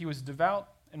that he was devout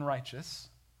and righteous.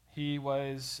 He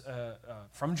was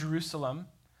from Jerusalem.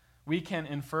 We can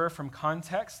infer from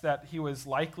context that he was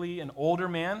likely an older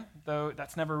man, though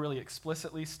that's never really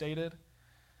explicitly stated.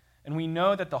 And we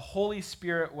know that the Holy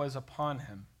Spirit was upon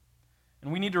him.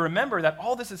 And we need to remember that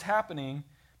all this is happening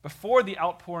before the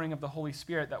outpouring of the Holy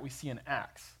Spirit that we see in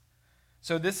Acts.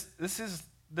 So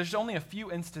there's only a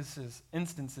few instances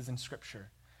in Scripture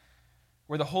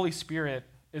where the Holy Spirit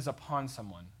is upon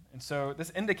someone. And so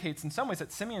this indicates in some ways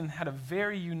that Simeon had a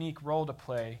very unique role to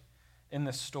play in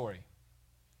this story.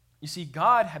 You see,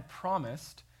 God had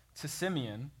promised to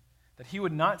Simeon that he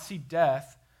would not see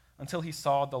death until he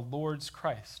saw the Lord's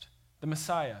Christ, the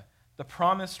Messiah, the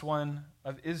promised one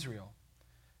of Israel.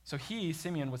 So he,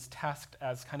 Simeon, was tasked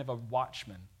as kind of a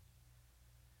watchman.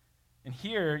 And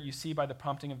here you see by the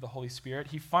prompting of the Holy Spirit,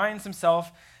 he finds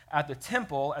himself at the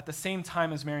temple at the same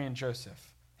time as Mary and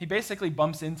Joseph. He basically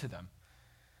bumps into them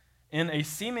in a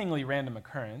seemingly random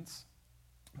occurrence,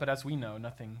 but as we know,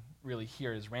 nothing really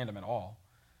here is random at all.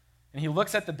 And he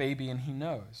looks at the baby and he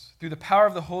knows, through the power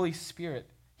of the Holy Spirit,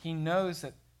 he knows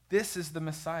that this is the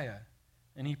Messiah,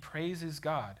 and he praises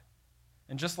God.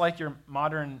 And just like your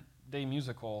modern day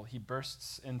musical, he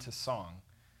bursts into song.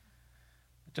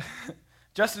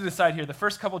 Just to decide here, the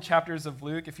first couple chapters of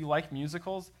Luke, if you like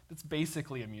musicals, it's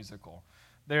basically a musical.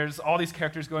 There's all these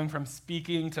characters going from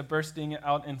speaking to bursting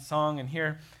out in song, and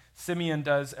here Simeon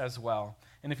does as well.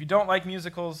 And if you don't like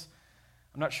musicals,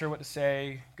 I'm not sure what to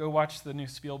say. Go watch the new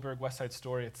Spielberg West Side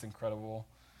Story. It's incredible.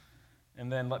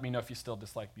 And then let me know if you still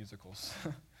dislike musicals.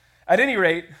 At any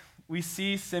rate, we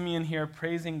see Simeon here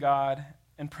praising God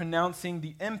and pronouncing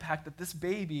the impact that this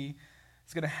baby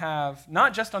is going to have,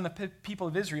 not just on the people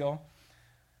of Israel,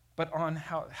 but on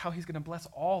how he's going to bless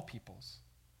all peoples.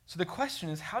 So the question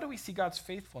is, how do we see God's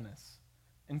faithfulness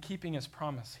in keeping his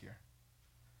promise here?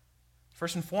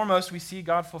 First and foremost, we see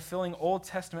God fulfilling Old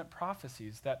Testament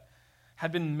prophecies that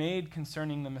had been made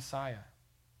concerning the Messiah.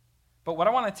 But what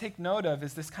I want to take note of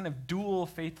is this kind of dual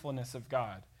faithfulness of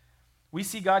God. We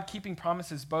see God keeping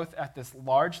promises both at this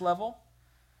large level,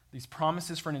 these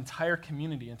promises for an entire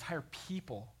community, entire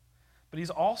people, but he's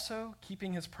also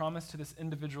keeping his promise to this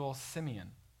individual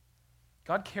Simeon.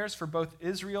 God cares for both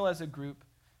Israel as a group,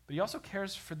 but he also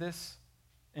cares for this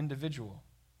individual.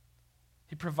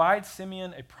 He provides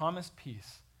Simeon a promised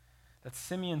peace that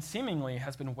Simeon seemingly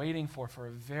has been waiting for a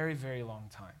very, very long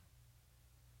time.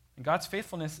 And God's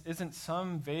faithfulness isn't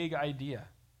some vague idea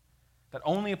that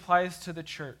only applies to the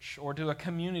church or to a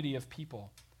community of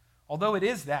people. Although it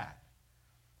is that,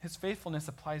 his faithfulness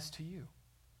applies to you.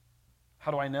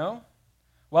 How do I know?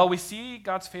 Well, we see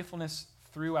God's faithfulness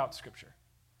throughout Scripture.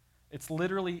 It's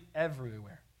literally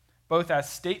everywhere, both as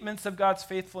statements of God's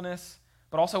faithfulness,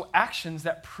 but also actions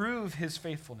that prove his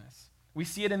faithfulness. We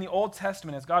see it in the Old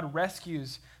Testament as God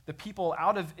rescues the people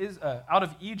out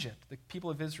of Egypt, the people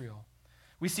of Israel.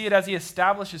 We see it as he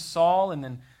establishes Saul and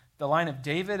then the line of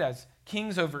David as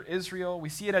kings over Israel. We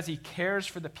see it as he cares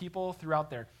for the people throughout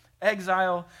their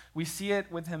exile. We see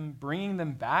it with him bringing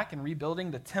them back and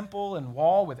rebuilding the temple and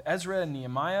wall with Ezra and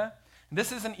Nehemiah. And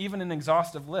this isn't even an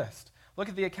exhaustive list. Look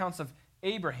at the accounts of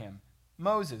Abraham,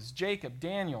 Moses, Jacob,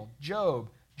 Daniel, Job,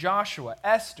 Joshua,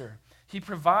 Esther. He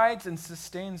provides and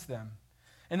sustains them.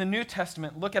 In the New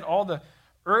Testament, look at all the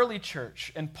early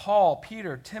church and Paul,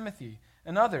 Peter, Timothy,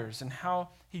 and others, and how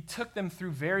he took them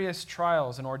through various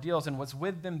trials and ordeals and was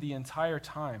with them the entire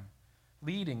time,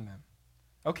 leading them.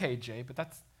 Okay, Jay, but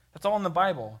that's all in the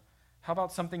Bible. How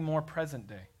about something more present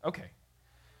day? Okay.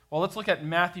 Well, let's look at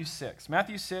Matthew 6.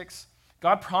 Matthew 6,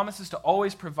 God promises to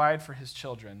always provide for his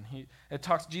children.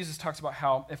 Jesus talks about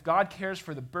how if God cares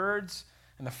for the birds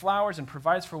and the flowers and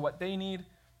provides for what they need,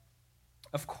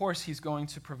 of course he's going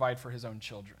to provide for his own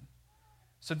children.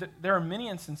 So there are many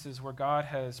instances where God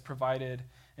has provided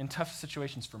in tough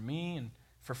situations for me and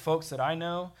for folks that I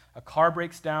know. A car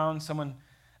breaks down, someone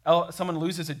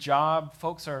loses a job,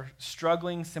 folks are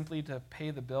struggling simply to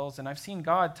pay the bills, and I've seen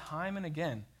God time and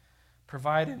again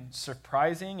provide in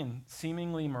surprising and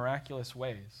seemingly miraculous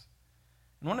ways.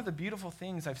 And one of the beautiful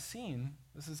things I've seen,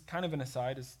 this is kind of an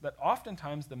aside, is that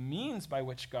oftentimes the means by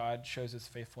which God shows his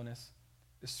faithfulness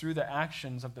is through the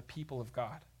actions of the people of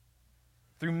God.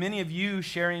 Through many of you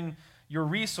sharing your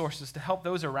resources to help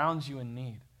those around you in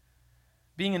need.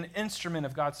 Being an instrument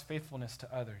of God's faithfulness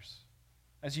to others.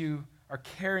 As you are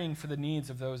caring for the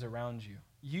needs of those around you.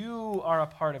 You are a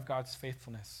part of God's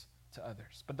faithfulness to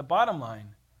others. But the bottom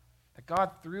line, that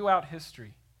God throughout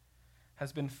history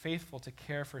has been faithful to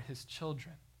care for his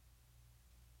children.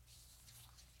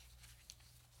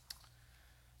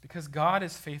 Because God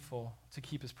is faithful to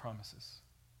keep his promises.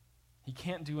 He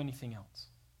can't do anything else.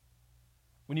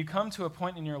 When you come to a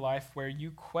point in your life where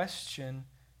you question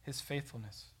his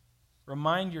faithfulness,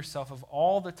 remind yourself of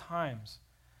all the times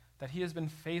that he has been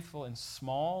faithful in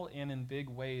small and in big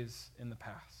ways in the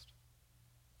past.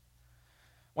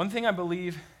 One thing I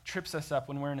believe trips us up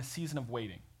when we're in a season of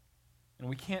waiting and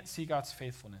we can't see God's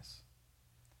faithfulness.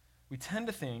 We tend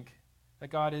to think that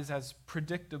God is as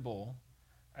predictable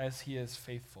as he is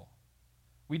faithful.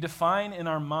 We define in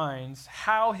our minds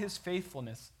how his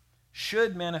faithfulness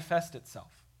should manifest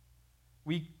itself.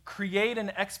 We create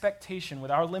an expectation with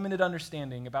our limited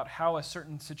understanding about how a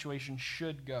certain situation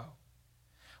should go.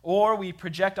 Or we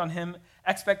project on him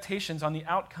expectations on the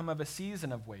outcome of a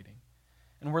season of waiting.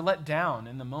 And we're let down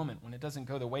in the moment when it doesn't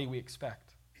go the way we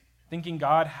expect, thinking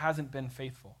God hasn't been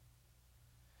faithful.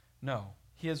 No,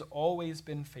 he has always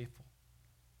been faithful.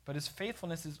 But his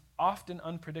faithfulness is often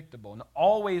unpredictable and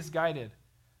always guided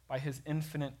by his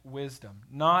infinite wisdom,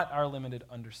 not our limited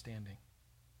understanding.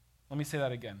 Let me say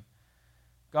that again.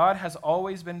 God has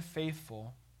always been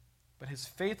faithful, but his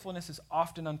faithfulness is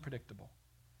often unpredictable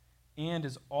and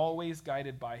is always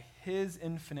guided by his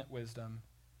infinite wisdom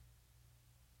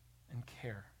and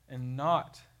care, and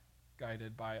not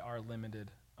guided by our limited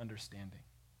understanding,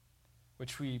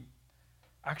 which we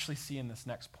actually see in this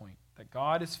next point, that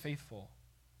God is faithful,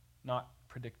 not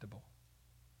predictable.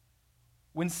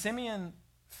 When Simeon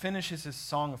finishes his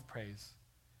song of praise,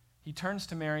 he turns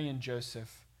to Mary and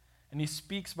Joseph, and he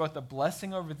speaks both a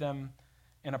blessing over them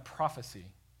and a prophecy.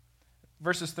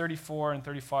 Verses 34 and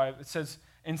 35, it says,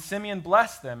 "And Simeon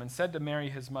blessed them and said to Mary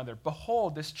his mother,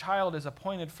 'Behold, this child is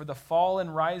appointed for the fall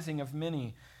and rising of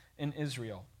many in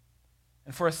Israel,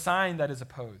 and for a sign that is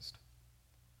opposed.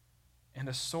 And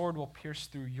a sword will pierce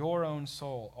through your own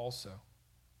soul also,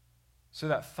 so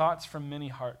that thoughts from many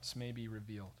hearts may be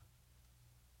revealed.'"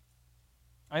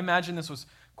 I imagine this was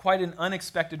quite an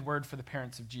unexpected word for the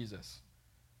parents of Jesus.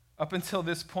 Up until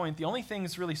this point, the only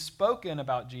things really spoken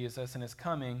about Jesus and his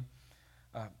coming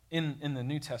in the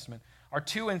New Testament are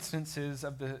two instances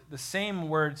of the same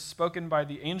words spoken by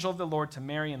the angel of the Lord to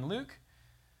Mary in Luke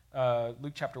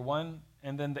chapter 1,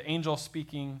 and then the angel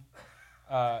speaking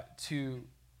to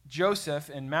Joseph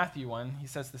in Matthew 1. He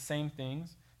says the same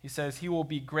things. He says, "He will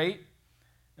be great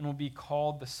and will be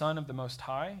called the Son of the Most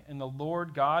High, and the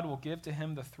Lord God will give to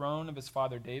him the throne of his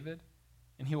father David,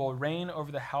 and he will reign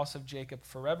over the house of Jacob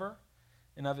forever,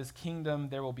 and of his kingdom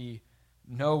there will be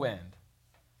no end.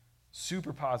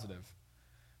 Super positive.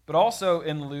 But also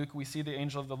in Luke, we see the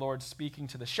angel of the Lord speaking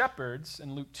to the shepherds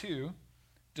in Luke 2,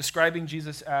 describing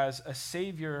Jesus as a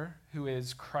Savior who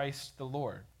is Christ the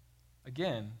Lord.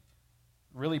 Again,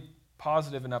 really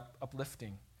positive and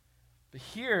uplifting. But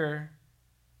here,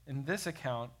 in this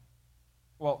account,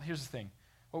 well, here's the thing.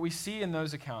 What we see in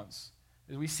those accounts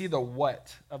is we see the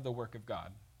what of the work of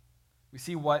God. We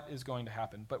see what is going to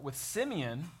happen. But with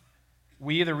Simeon,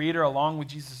 we, the reader, along with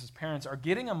Jesus' parents, are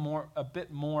getting a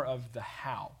bit more of the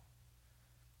how.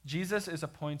 Jesus is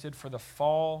appointed for the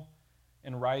fall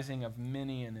and rising of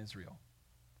many in Israel.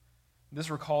 This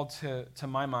recalled to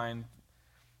my mind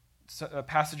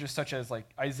passages such as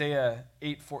like Isaiah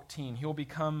 8:14. He will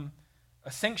become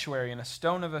a sanctuary and a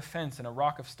stone of offense and a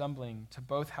rock of stumbling to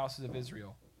both houses of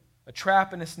Israel, a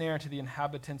trap and a snare to the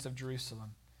inhabitants of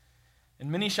Jerusalem.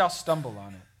 And many shall stumble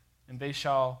on it, and they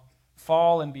shall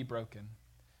fall and be broken.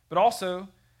 But also,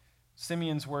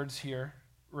 Simeon's words here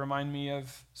remind me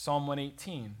of Psalm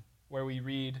 118, where we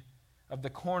read of the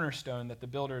cornerstone that the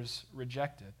builders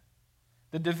rejected.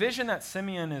 The division that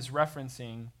Simeon is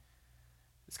referencing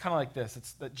is kind of like this.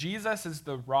 It's that Jesus is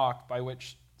the rock by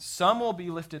which some will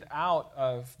be lifted out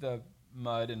of the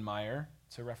mud and mire,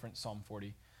 to reference Psalm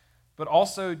 40, but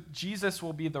also Jesus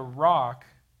will be the rock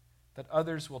that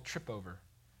others will trip over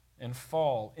and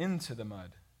fall into the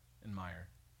mud and mire.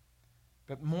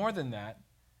 But more than that,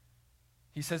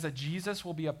 he says that Jesus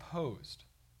will be opposed,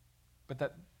 but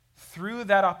that through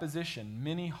that opposition,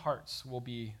 many hearts will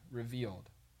be revealed.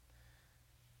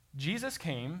 Jesus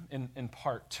came, in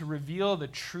part, to reveal the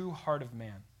true heart of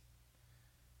man.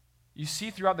 You see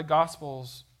throughout the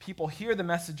Gospels, people hear the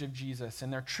message of Jesus,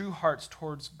 and their true hearts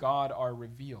towards God are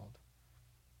revealed.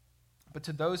 But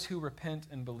to those who repent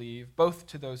and believe, both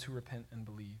to those who repent and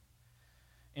believe,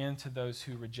 and to those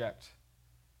who reject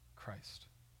Christ.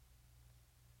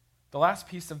 The last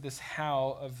piece of this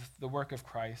how of the work of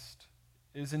Christ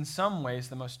is in some ways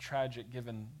the most tragic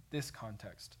given this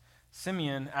context.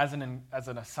 Simeon, as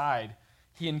an aside,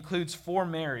 he includes for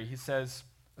Mary, he says,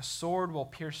 a sword will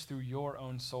pierce through your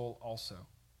own soul also.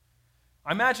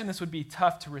 I imagine this would be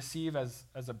tough to receive as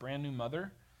a brand new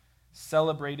mother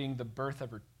celebrating the birth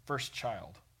of her first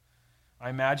child. I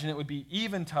imagine it would be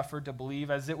even tougher to believe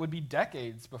as it would be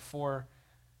decades before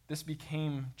this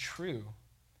became true.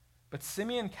 But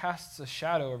Simeon casts a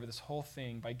shadow over this whole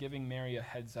thing by giving Mary a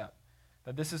heads up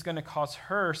that this is going to cause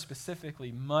her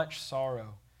specifically much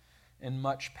sorrow and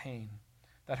much pain,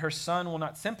 that her son will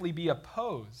not simply be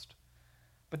opposed,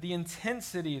 but the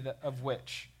intensity of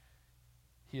which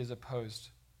he is opposed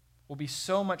will be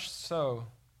so much so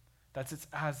that it's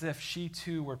as if she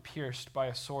too were pierced by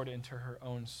a sword into her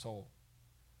own soul.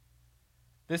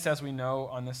 This, as we know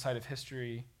on this side of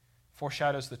history,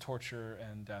 foreshadows the torture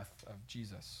and death of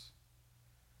Jesus.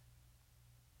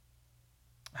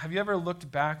 Have you ever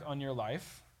looked back on your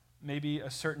life, maybe a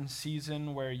certain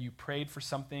season where you prayed for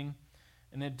something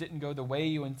and it didn't go the way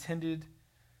you intended,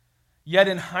 yet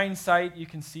in hindsight you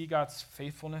can see God's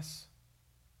faithfulness?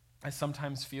 I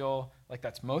sometimes feel like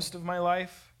that's most of my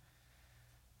life.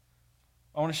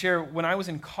 I want to share, when I was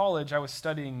in college, I was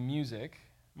studying music.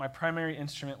 My primary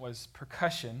instrument was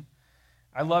percussion.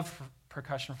 I loved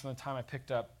percussion from the time I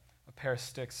picked up a pair of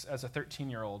sticks as a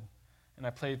 13-year-old, and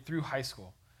I played through high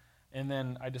school. And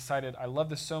then I decided I love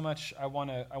this so much, I want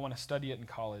to study it in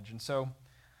college. And so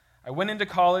I went into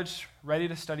college ready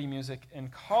to study music,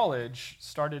 and college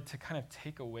started to kind of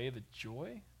take away the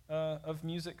joy of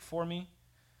music for me.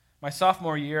 My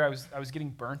sophomore year, I was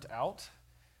getting burnt out,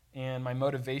 and my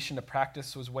motivation to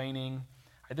practice was waning.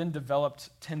 I then developed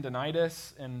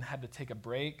tendonitis and had to take a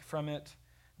break from it.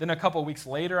 Then a couple weeks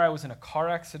later, I was in a car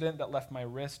accident that left my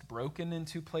wrist broken in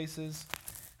 2 places.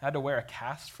 I had to wear a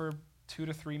cast for 2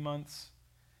 to 3 months.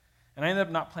 And I ended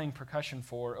up not playing percussion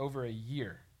for over a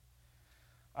year.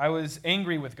 I was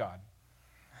angry with God.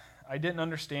 I didn't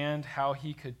understand how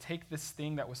he could take this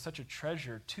thing that was such a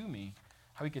treasure to me,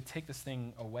 how he could take this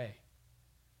thing away.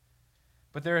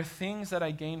 But there are things that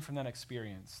I gained from that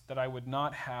experience that I would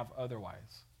not have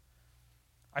otherwise.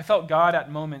 I felt God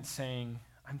at moments saying,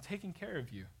 I'm taking care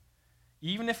of you,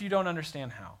 even if you don't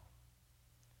understand how.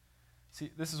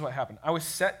 See, this is what happened. I was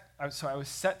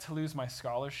set to lose my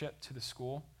scholarship to the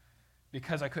school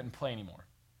because I couldn't play anymore.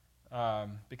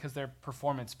 Because they're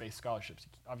performance-based scholarships.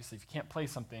 Obviously, if you can't play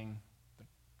something,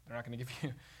 they're not going to give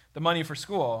you the money for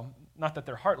school. Not that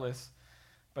they're heartless,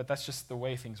 but that's just the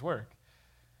way things work.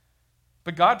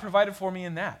 But God provided for me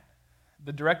in that.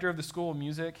 The director of the School of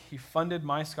Music, he funded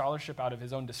my scholarship out of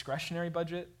his own discretionary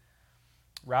budget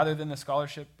rather than the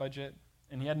scholarship budget.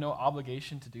 and he had no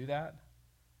obligation to do that.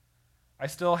 I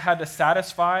still had to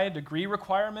satisfy degree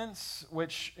requirements,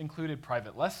 which included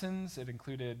private lessons. It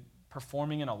included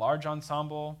performing in a large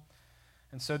ensemble.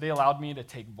 And so they allowed me to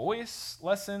take voice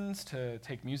lessons, to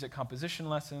take music composition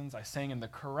lessons. I sang in the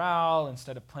chorale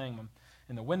instead of playing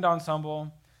in the wind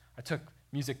ensemble. I took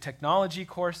music technology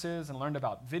courses and learned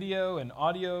about video and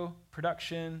audio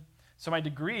production. So my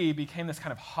degree became this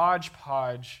kind of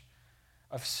hodgepodge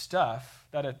of stuff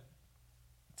that a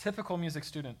typical music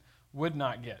student would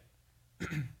not get.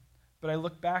 But I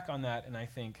look back on that and I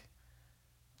think,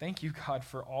 thank you, God,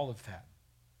 for all of that.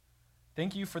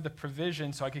 Thank you for the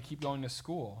provision so I could keep going to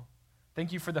school.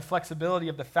 Thank you for the flexibility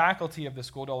of the faculty of the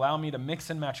school to allow me to mix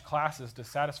and match classes to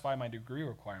satisfy my degree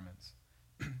requirements.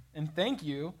 And thank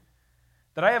you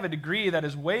that I have a degree that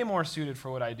is way more suited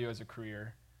for what I do as a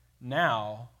career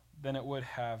now than it would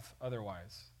have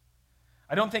otherwise.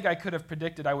 I don't think I could have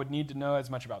predicted I would need to know as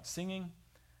much about singing,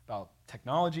 about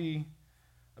technology,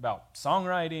 about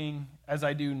songwriting as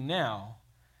I do now.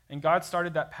 And God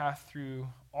started that path through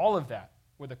all of that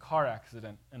with a car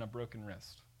accident and a broken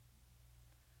wrist.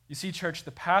 You see, church,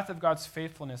 the path of God's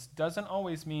faithfulness doesn't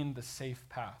always mean the safe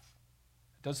path.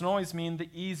 It doesn't always mean the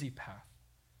easy path,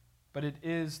 but it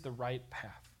is the right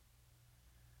path.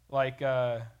 Like,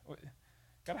 got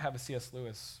to have a C.S.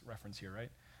 Lewis reference here,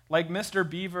 right? Like Mr.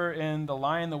 Beaver in The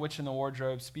Lion, the Witch, and the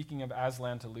Wardrobe, speaking of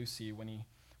Aslan to Lucy, when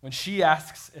she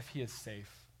asks if he is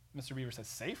safe, Mr. Beaver says,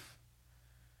 safe?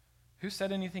 Who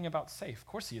said anything about safe? Of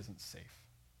course he isn't safe,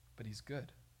 but he's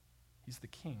good. He's the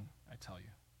king, I tell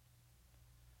you.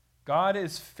 God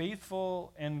is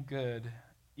faithful and good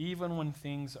even when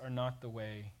things are not the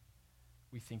way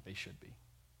we think they should be.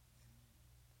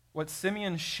 What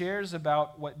Simeon shares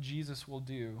about what Jesus will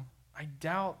do, I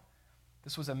doubt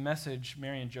this was a message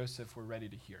Mary and Joseph were ready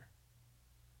to hear.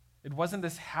 It wasn't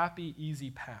this happy,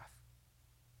 easy path.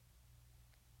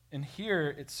 And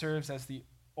here it serves as the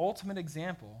ultimate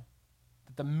example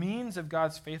that the means of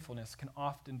God's faithfulness can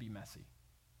often be messy.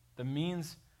 The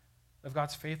means of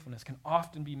God's faithfulness can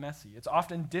often be messy. It's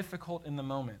often difficult in the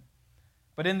moment.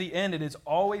 But in the end, it is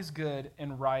always good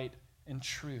and right and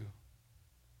true.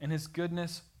 And his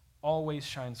goodness always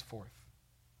shines forth.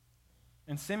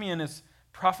 And Simeon is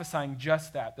prophesying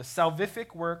just that. The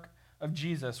salvific work of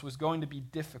Jesus was going to be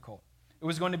difficult. It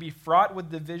was going to be fraught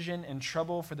with division and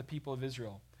trouble for the people of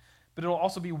Israel. But it will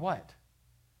also be what?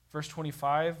 Verse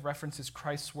 25 references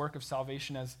Christ's work of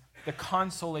salvation as the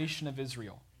consolation of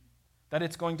Israel, that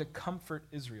it's going to comfort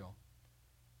Israel.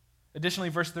 Additionally,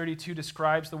 verse 32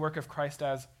 describes the work of Christ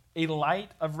as a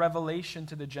light of revelation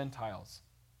to the Gentiles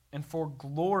and for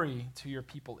glory to your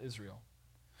people Israel.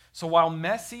 So while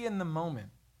messy in the moment,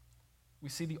 we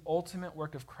see the ultimate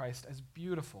work of Christ as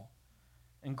beautiful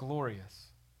and glorious.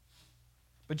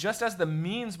 But just as the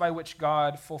means by which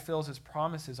God fulfills his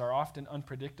promises are often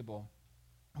unpredictable,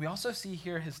 we also see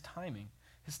here his timing.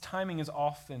 His timing is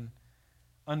often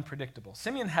unpredictable.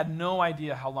 Simeon had no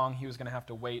idea how long he was going to have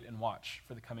to wait and watch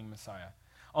for the coming Messiah,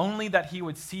 only that he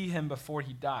would see him before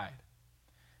he died.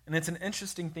 And it's an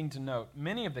interesting thing to note.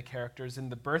 Many of the characters in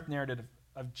the birth narrative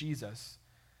of Jesus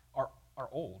are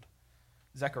old.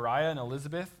 Zechariah and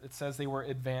Elizabeth, it says they were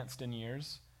advanced in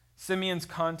years. Simeon's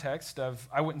context of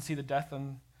I wouldn't see death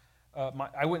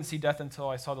until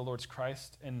I saw the Lord's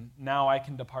Christ, and now I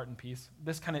can depart in peace.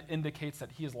 This kind of indicates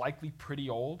that he is likely pretty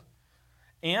old.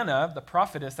 Anna, the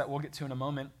prophetess that we'll get to in a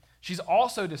moment, she's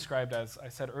also described as, I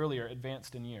said earlier,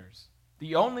 advanced in years.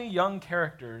 The only young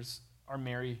characters are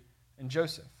Mary and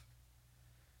Joseph.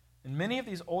 And many of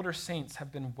these older saints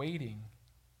have been waiting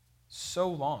so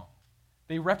long.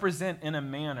 They represent, in a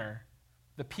manner,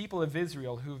 the people of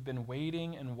Israel who have been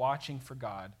waiting and watching for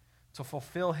God to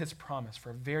fulfill his promise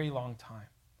for a very long time.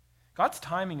 God's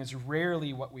timing is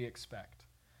rarely what we expect.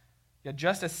 Yet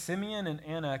just as Simeon and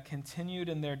Anna continued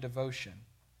in their devotion,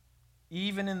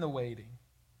 even in the waiting,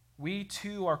 we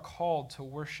too are called to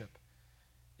worship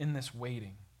in this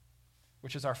waiting,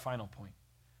 which is our final point.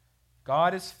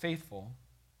 God is faithful,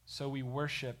 so we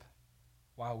worship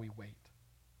while we wait.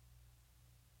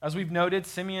 As we've noted,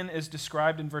 Simeon is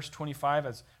described in verse 25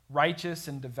 as righteous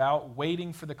and devout,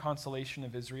 waiting for the consolation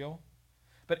of Israel.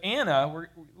 But Anna, we're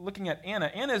looking at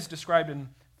Anna. Anna is described in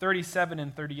 37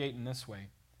 and 38 in this way.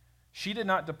 She did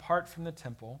not depart from the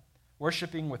temple,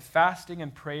 worshiping with fasting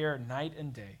and prayer night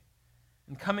and day.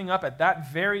 And coming up at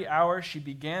that very hour, she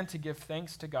began to give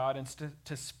thanks to God and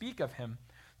to speak of him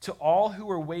to all who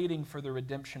were waiting for the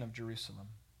redemption of Jerusalem.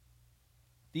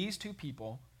 These two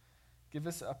people give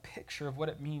us a picture of what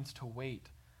it means to wait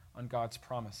on God's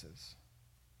promises.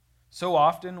 So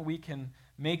often we can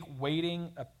make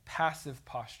waiting a passive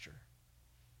posture.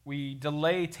 We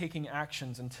delay taking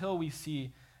actions until we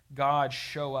see God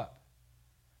show up.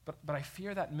 But I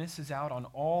fear that misses out on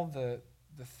all the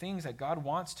things that God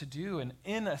wants to do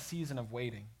in a season of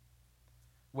waiting.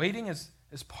 Waiting is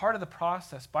part of the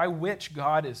process by which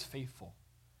God is faithful.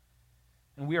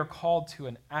 And we are called to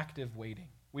an active waiting.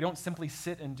 We don't simply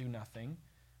sit and do nothing.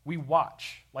 We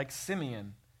watch, like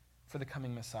Simeon, for the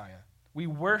coming Messiah. We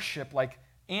worship like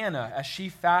Anna as she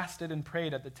fasted and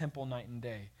prayed at the temple night and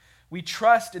day. We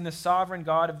trust in the sovereign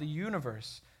God of the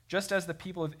universe, just as the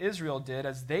people of Israel did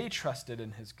as they trusted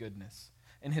in his goodness,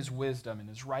 in his wisdom, in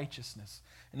his righteousness,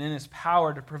 and in his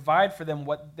power to provide for them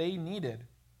what they needed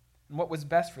and what was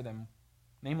best for them,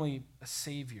 namely a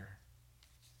Savior.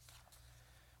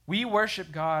 We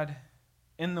worship God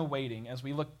in the waiting as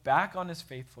we look back on his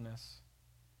faithfulness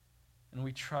and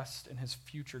we trust in his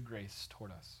future grace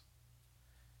toward us.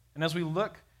 And as we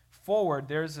look forward,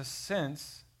 there's a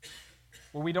sense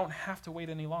where we don't have to wait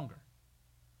any longer.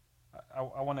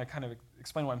 I want to kind of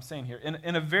explain what I'm saying here.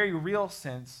 In a very real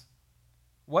sense,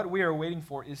 what we are waiting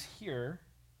for is here,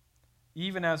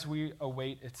 even as we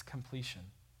await its completion.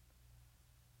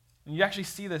 And you actually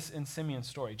see this in Simeon's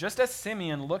story. Just as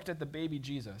Simeon looked at the baby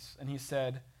Jesus and he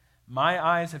said, "My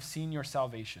eyes have seen your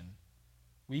salvation,"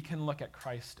 we can look at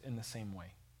Christ in the same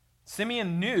way.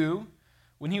 Simeon knew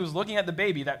when he was looking at the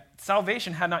baby that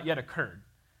salvation had not yet occurred,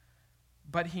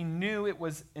 but he knew it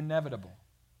was inevitable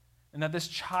and that this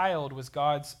child was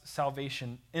God's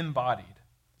salvation embodied.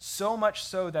 So much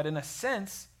so that in a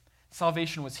sense,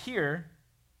 salvation was here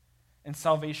and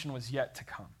salvation was yet to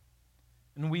come.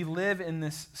 And we live in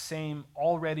this same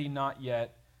already not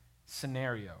yet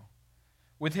scenario.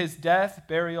 With his death,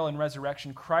 burial, and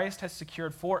resurrection, Christ has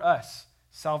secured for us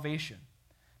salvation.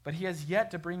 But he has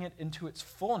yet to bring it into its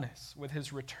fullness with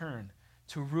his return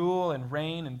to rule and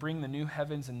reign and bring the new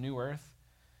heavens and new earth.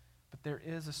 But there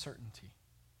is a certainty.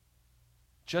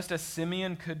 Just as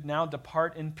Simeon could now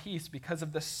depart in peace because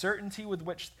of the certainty with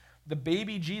which the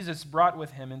baby Jesus brought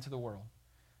with him into the world,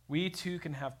 we too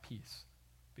can have peace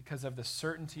because of the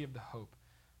certainty of the hope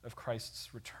of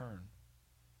Christ's return.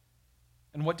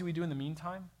 And what do we do in the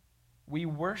meantime? We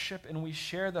worship and we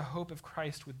share the hope of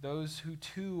Christ with those who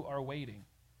too are waiting.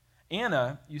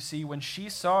 Anna, you see, when she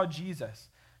saw Jesus,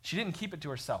 she didn't keep it to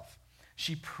herself.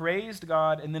 She praised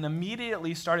God and then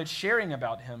immediately started sharing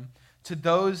about him to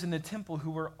those in the temple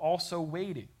who were also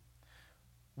waiting.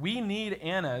 We need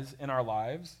Annas in our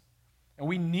lives, and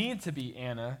we need to be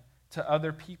Anna to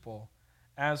other people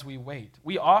as we wait.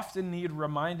 We often need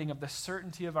reminding of the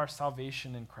certainty of our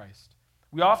salvation in Christ.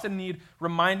 We often need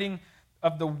reminding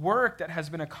of the work that has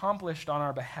been accomplished on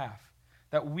our behalf,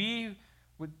 that we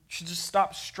should just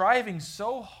stop striving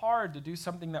so hard to do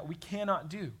something that we cannot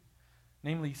do,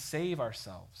 namely save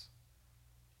ourselves.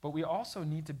 But we also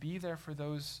need to be there for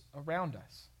those around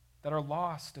us that are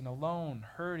lost and alone,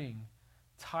 hurting,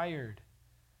 tired,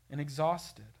 and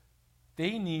exhausted.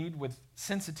 They need, with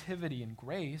sensitivity and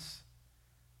grace,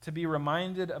 to be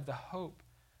reminded of the hope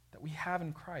that we have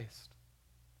in Christ.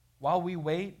 While we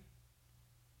wait,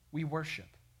 we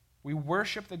worship. We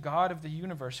worship the God of the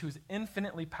universe who is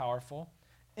infinitely powerful,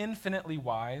 infinitely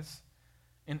wise,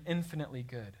 and infinitely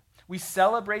good. We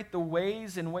celebrate the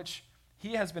ways in which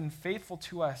he has been faithful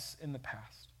to us in the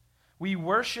past. We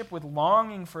worship with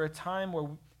longing for a time where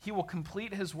he will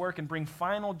complete his work and bring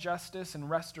final justice and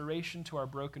restoration to our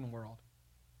broken world.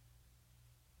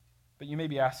 But you may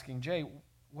be asking, Jay,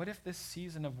 what if this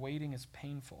season of waiting is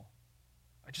painful?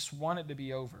 I just want it to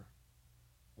be over.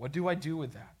 What do I do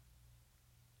with that?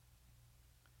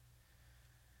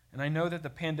 And I know that the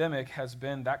pandemic has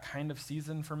been that kind of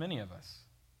season for many of us.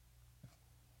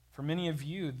 For many of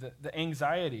you, the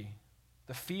anxiety,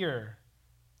 the fear,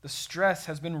 the stress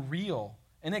has been real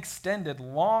and extended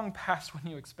long past when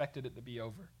you expected it to be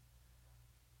over.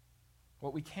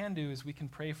 What we can do is we can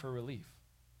pray for relief.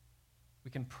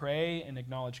 We can pray and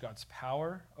acknowledge God's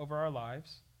power over our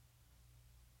lives,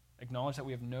 acknowledge that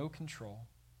we have no control,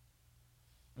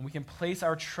 and we can place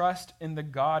our trust in the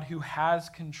God who has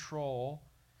control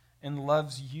and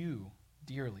loves you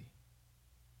dearly.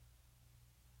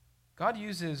 God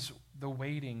uses the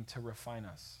waiting to refine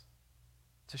us,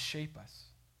 to shape us,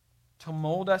 to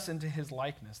mold us into his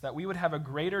likeness, that we would have a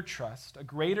greater trust, a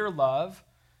greater love,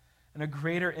 and a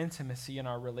greater intimacy in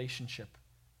our relationship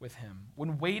with him.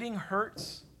 When waiting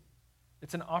hurts,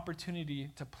 it's an opportunity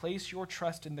to place your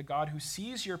trust in the God who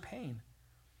sees your pain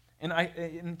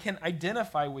and can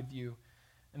identify with you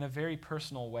in a very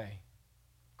personal way.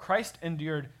 Christ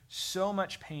endured so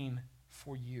much pain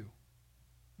for you.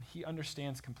 He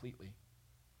understands completely.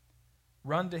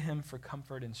 Run to him for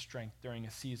comfort and strength during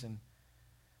a season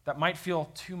that might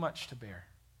feel too much to bear.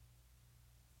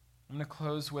 I'm going to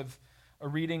close with a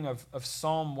reading of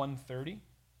Psalm 130.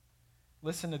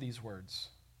 Listen to these words.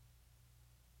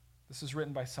 This is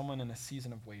written by someone in a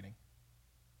season of waiting.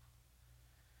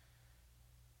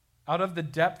 Out of the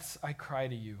depths I cry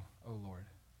to you, O Lord.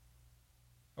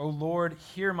 O Lord,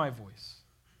 hear my voice.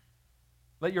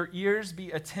 Let your ears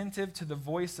be attentive to the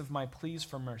voice of my pleas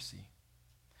for mercy.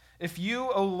 If you,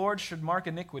 O Lord, should mark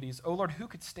iniquities, O Lord, who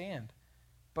could stand?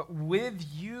 But with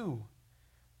you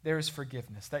there is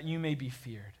forgiveness, that you may be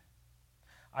feared.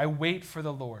 I wait for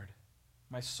the Lord,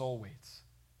 my soul waits,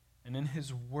 and in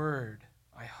his word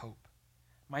I hope.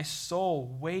 My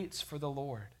soul waits for the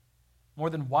Lord, more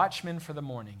than watchmen for the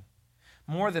morning,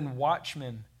 more than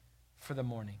watchmen for the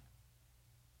morning.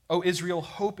 O Israel,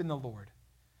 hope in the Lord,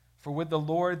 for with the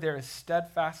Lord there is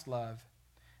steadfast love,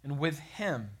 and with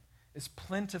him is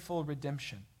plentiful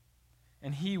redemption,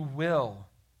 and he will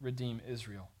redeem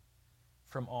Israel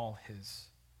from all his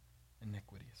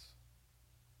iniquities.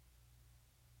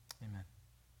 Amen.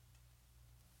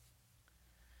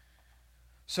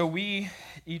 So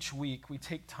each week, we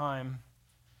take time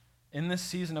in this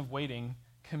season of waiting.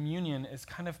 Communion is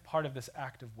kind of part of this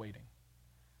act of waiting.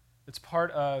 It's part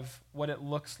of what it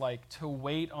looks like to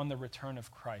wait on the return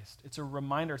of Christ. It's a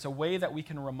reminder, it's a way that we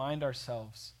can remind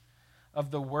ourselves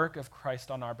of the work of Christ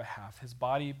on our behalf, his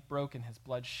body broken, his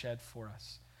blood shed for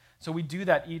us. So we do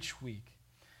that each week.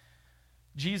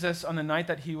 Jesus, on the night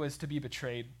that he was to be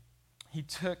betrayed, he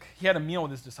had a meal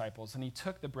with his disciples, and he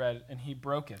took the bread and he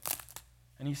broke it.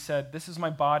 And he said, "This is my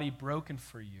body broken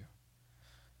for you.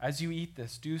 As you eat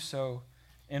this, do so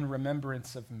in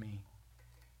remembrance of me."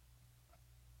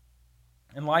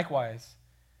 And likewise,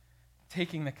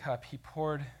 taking the cup, he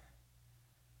poured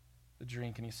the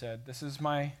drink and he said, "This is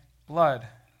my blood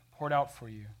poured out for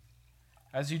you.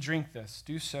 As you drink this,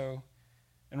 do so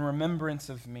in remembrance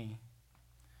of me."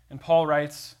 And Paul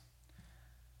writes,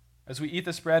 as we eat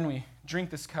this bread and we drink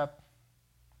this cup,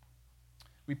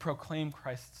 we proclaim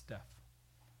Christ's death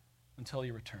until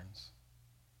he returns.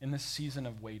 In this season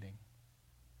of waiting,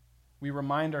 we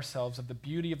remind ourselves of the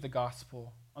beauty of the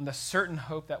gospel, on the certain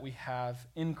hope that we have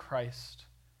in Christ.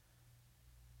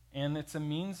 And it's a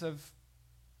means of,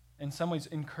 in some ways,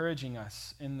 encouraging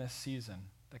us in this season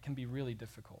that can be really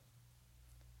difficult,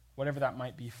 whatever that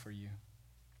might be for you.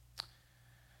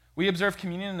 We observe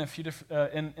communion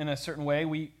in a certain way.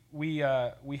 We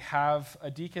have a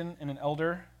deacon and an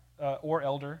elder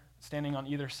standing on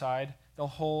either side. They'll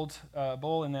hold a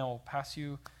bowl and they'll pass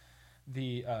you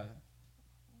the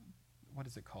what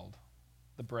is it called?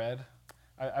 The bread.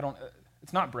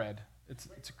 It's not bread.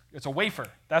 It's a wafer.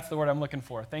 That's the word I'm looking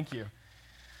for. Thank you.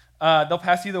 They'll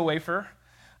pass you the wafer,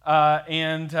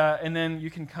 and then you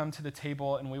can come to the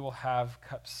table and we will have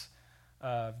cups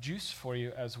of juice for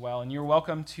you as well. And you're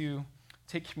welcome to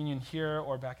take communion here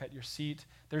or back at your seat.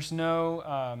 There's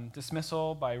no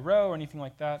dismissal by row or anything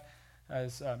like that,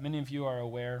 as many of you are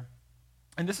aware.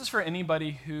 And this is for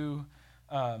anybody who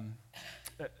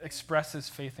expresses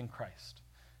faith in Christ.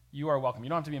 You are welcome. You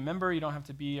don't have to be a member. You don't have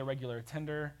to be a regular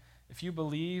attender. If you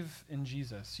believe in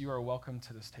Jesus, you are welcome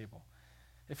to this table.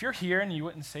 If you're here and you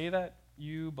wouldn't say that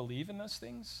you believe in those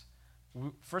things,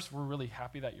 first, we're really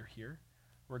happy that you're here.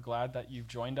 We're glad that you've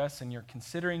joined us and you're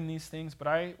considering these things, but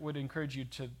I would encourage you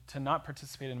to not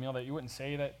participate in a meal that you wouldn't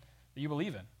say that you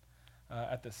believe in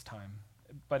at this time,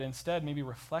 but instead maybe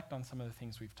reflect on some of the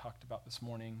things we've talked about this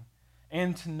morning,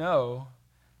 and to know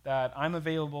that I'm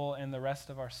available and the rest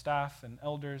of our staff and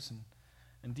elders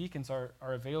and deacons are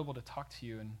available to talk to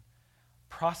you and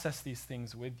process these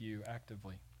things with you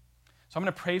actively. So I'm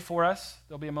going to pray for us.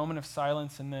 There'll be a moment of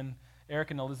silence, and then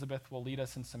Eric and Elizabeth will lead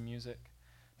us in some music.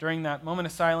 During that moment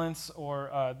of silence or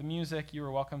the music, you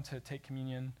are welcome to take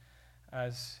communion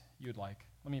as you'd like.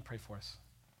 Let me pray for us.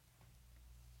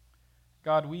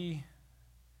 God, we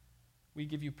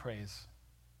give you praise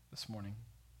this morning.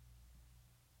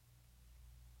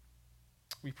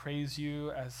 We praise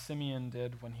you as Simeon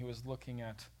did when he was looking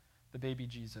at the baby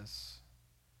Jesus.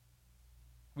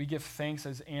 We give thanks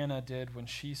as Anna did when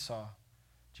she saw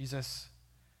Jesus.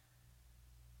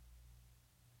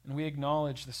 And we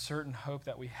acknowledge the certain hope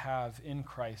that we have in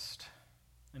Christ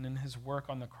and in his work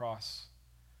on the cross.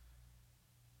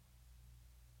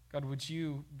 God, would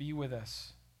you be with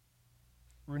us?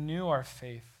 Renew our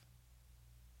faith.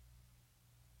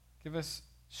 Give us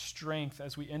strength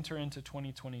as we enter into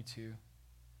 2022.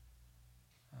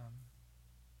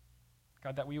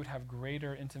 God, that we would have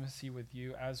greater intimacy with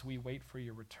you as we wait for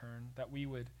your return, that we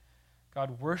would,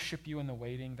 God, worship you in the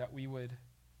waiting, that we would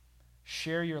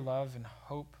share your love and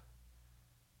hope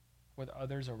with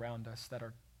others around us that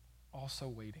are also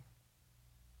waiting,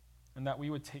 and that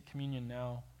we would take communion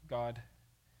now, God,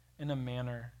 in a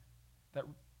manner that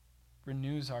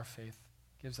renews our faith,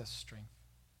 gives us strength.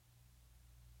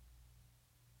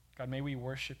 God, may we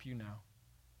worship you now.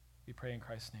 We pray in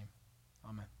Christ's name.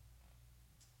 Amen.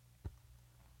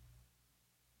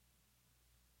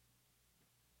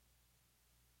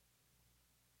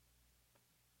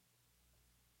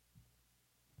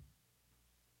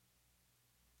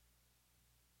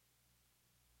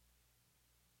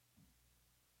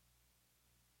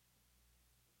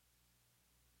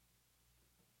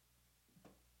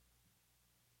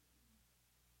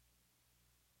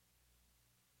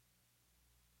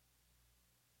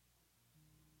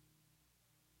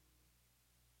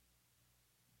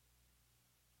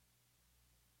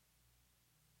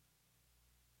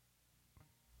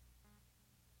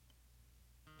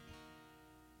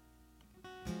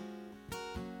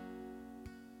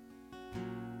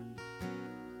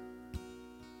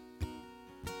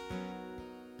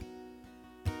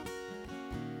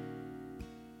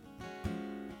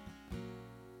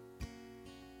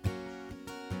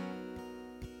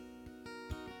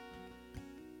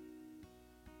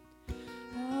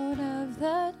 Out of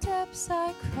the depths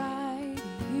I cry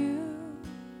to you.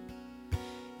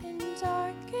 In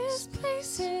darkest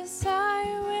places I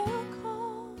will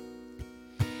call.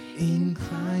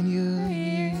 Incline your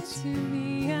Ear ear to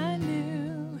me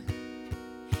anew.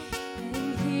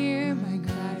 And hear my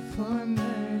cry for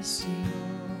mercy,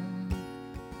 Lord.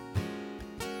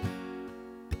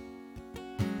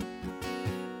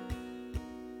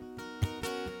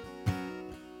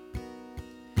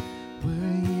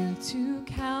 Were you To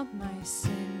count my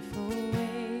sinful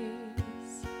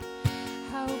ways,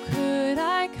 how could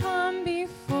I come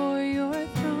before your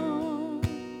throne?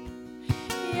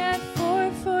 Yet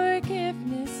for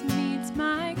forgiveness meets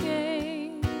my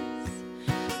gaze.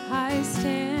 I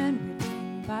stand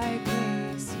redeemed by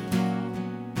grace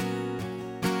alone.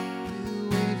 will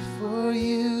wait for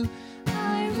you?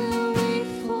 I will wait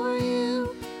for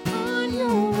you on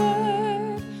your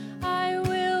word. I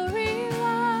will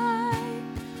rely.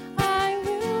 I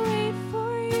will wait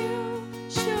for you,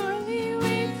 surely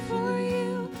wait for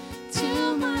you,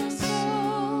 till my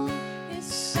soul is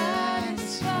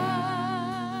satisfied.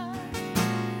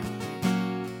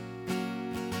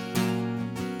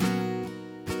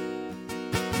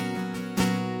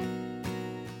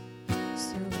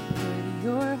 So put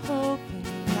your hope in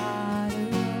God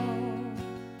alone.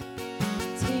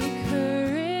 Take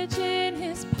courage in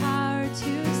His power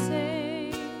to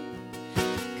save,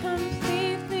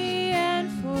 completely and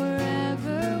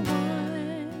forever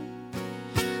won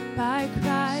by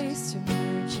Christ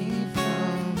emerging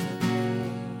from the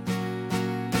grave.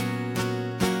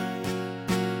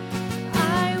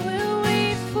 I will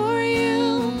wait for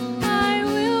you. I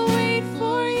will wait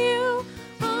for you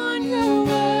on your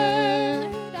word.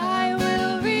 I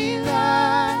will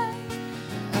rely.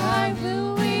 I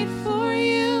will wait for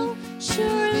you,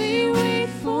 surely wait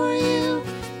for you,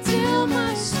 till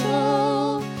my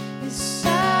soul is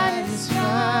satisfied.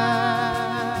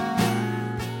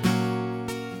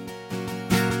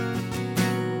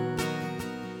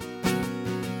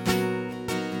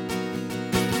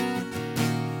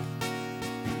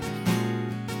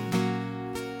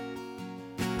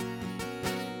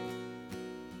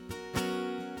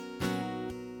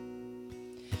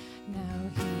 Now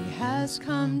He has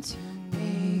come to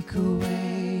make a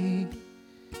way,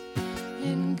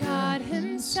 and God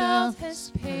Himself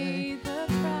has paid the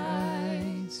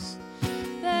price,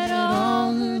 that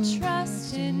all who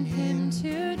trust in Him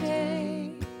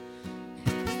today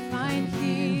find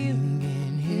healing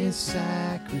In His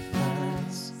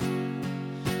sacrifice,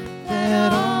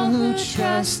 that all who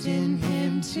trust in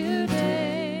Him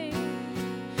today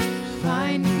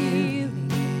find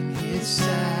healing in His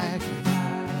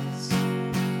sacrifice.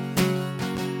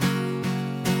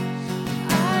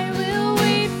 I will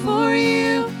wait for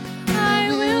you. I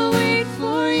will wait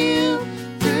for you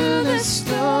through the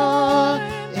storm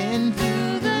and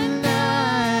through the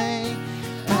night.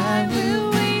 I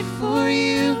will wait for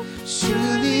you,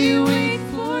 surely wait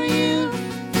for you,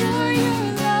 for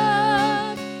your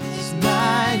love is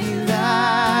my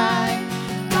delight.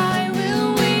 I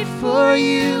will wait for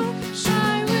you.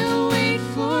 I will wait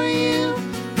for you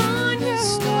on your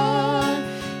storm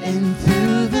and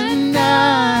through the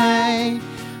night.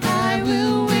 I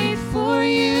will wait for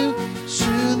you,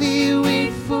 surely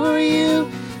wait for you,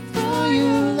 for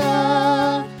your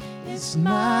love is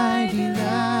my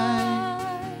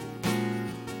delight.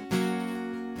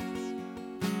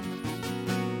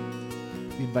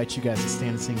 We invite you guys to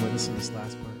stand and sing with us in this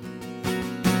last part.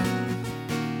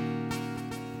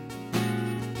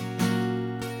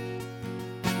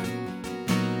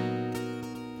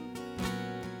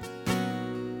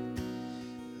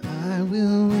 I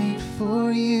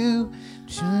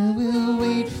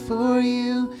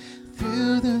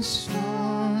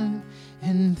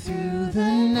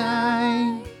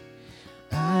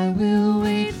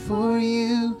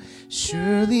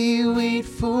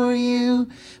you,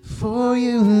 for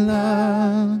your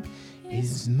love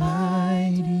is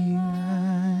mighty right.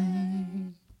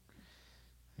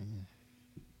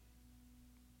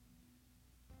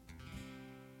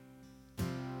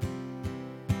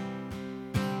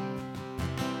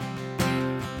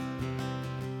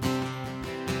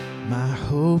 My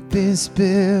hope is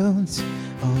built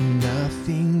on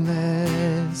nothing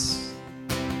less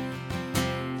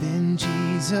than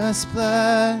Jesus'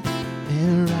 blood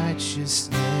and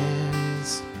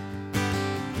righteousness.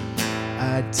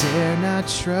 I dare not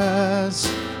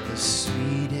trust the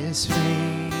sweetest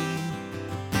frame,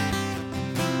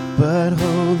 but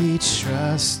wholly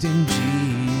trust in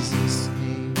Jesus'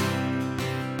 name.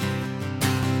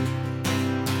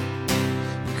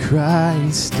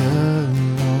 Christ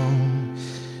alone,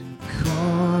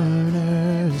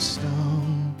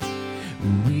 cornerstone,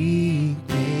 weak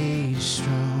made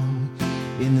strong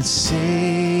in the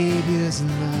Savior's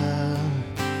love.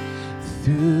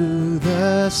 Through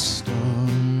the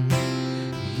storm,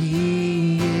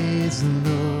 He is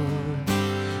Lord,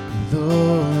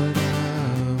 Lord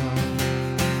of all.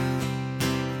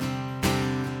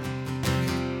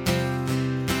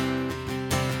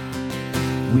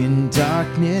 When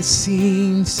darkness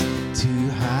seems to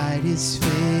hide His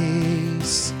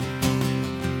face,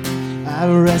 I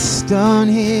rest on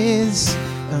His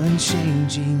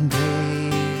unchanging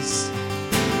grace.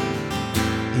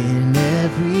 In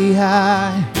every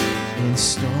high and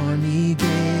stormy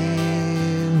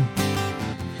gale,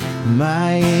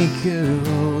 my anchor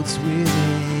holds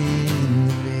within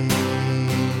the veil.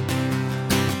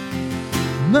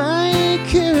 My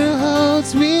anchor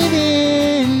holds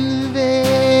within the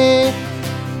veil.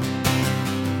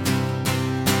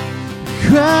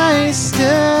 Christ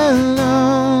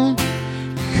alone,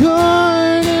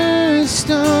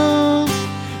 cornerstone,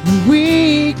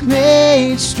 weak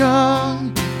made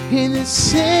strong in the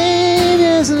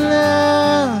Savior's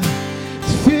love.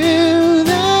 Through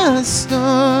the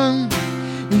storm,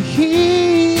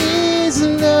 He is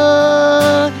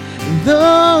Lord,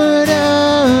 Lord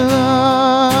of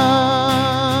all.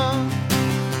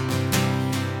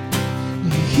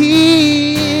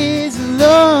 He is Lord,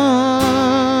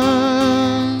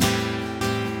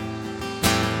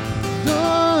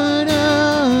 Lord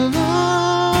of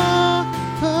all.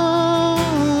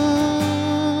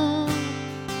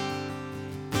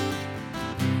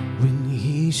 When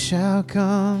He shall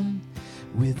come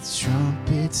with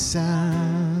trumpet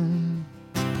sound,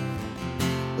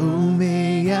 oh,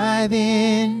 may I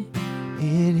then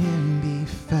in Him be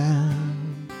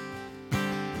found,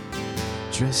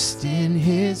 dressed in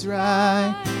His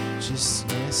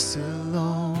righteousness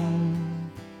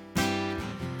alone,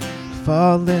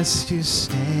 faultless to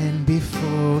stand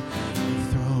before the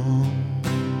throne.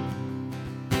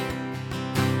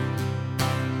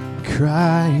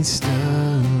 Christ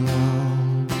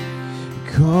alone,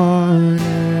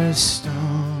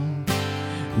 cornerstone,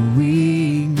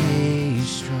 we made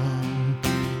strong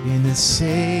in the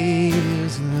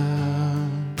Savior's love.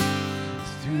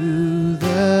 Through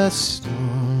the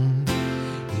storm,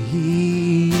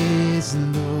 He is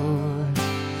Lord,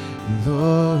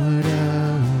 Lord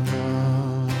of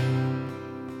all.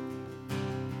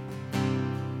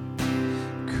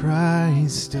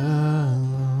 Christ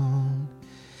alone,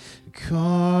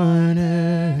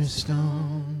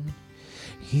 cornerstone,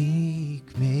 He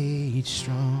made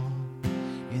strong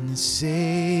in the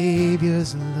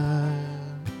Savior's love.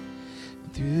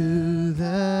 Through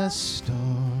the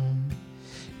storm,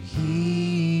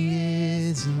 He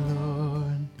is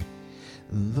Lord,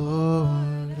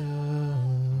 Lord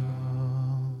of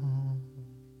all.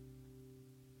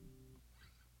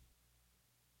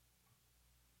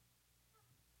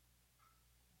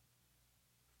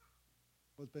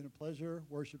 Well, it's been a pleasure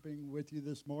worshiping with you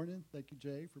this morning. Thank you,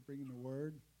 Jay, for bringing the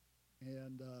word.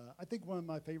 And I think one of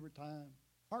my favorite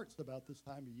parts about this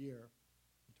time of year,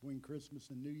 between Christmas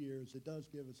and New Year's, it does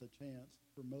give us a chance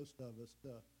for most of us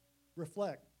to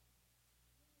reflect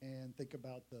and think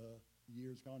about the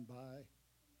years gone by,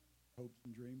 hopes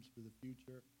and dreams for the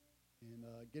future, and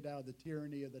get out of the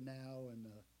tyranny of the now and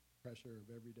the pressure of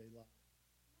everyday life.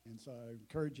 And so I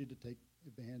encourage you to take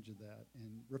advantage of that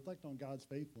and reflect on God's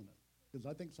faithfulness, because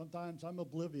I think sometimes I'm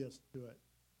oblivious to it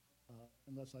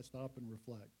unless I stop and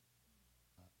reflect.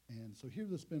 And so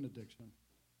here's this benediction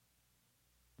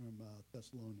from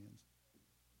Thessalonians.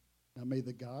 Now may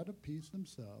the God of peace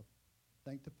Himself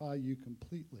sanctify you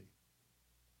completely,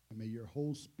 and may your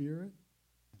whole spirit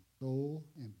and soul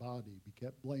and body be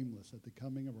kept blameless at the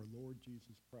coming of our Lord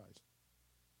Jesus Christ.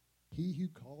 He who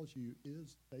calls you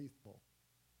is faithful.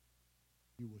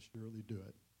 He will surely do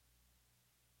it.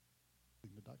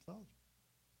 Sing the doxology.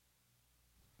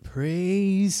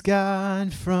 Praise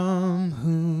God from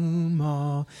whom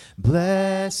all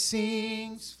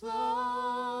blessings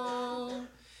flow.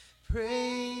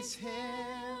 Praise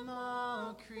Him,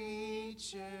 all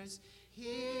creatures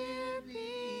here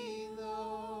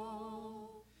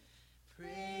below.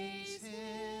 Praise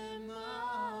Him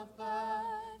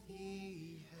above,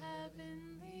 ye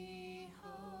heavenly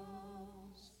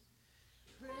hosts.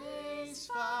 Praise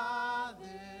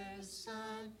Father,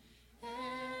 Son,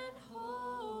 and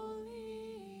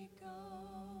Holy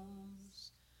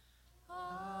Ghost.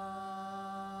 Amen.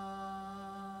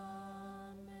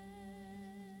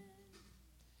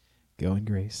 Go in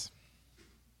grace.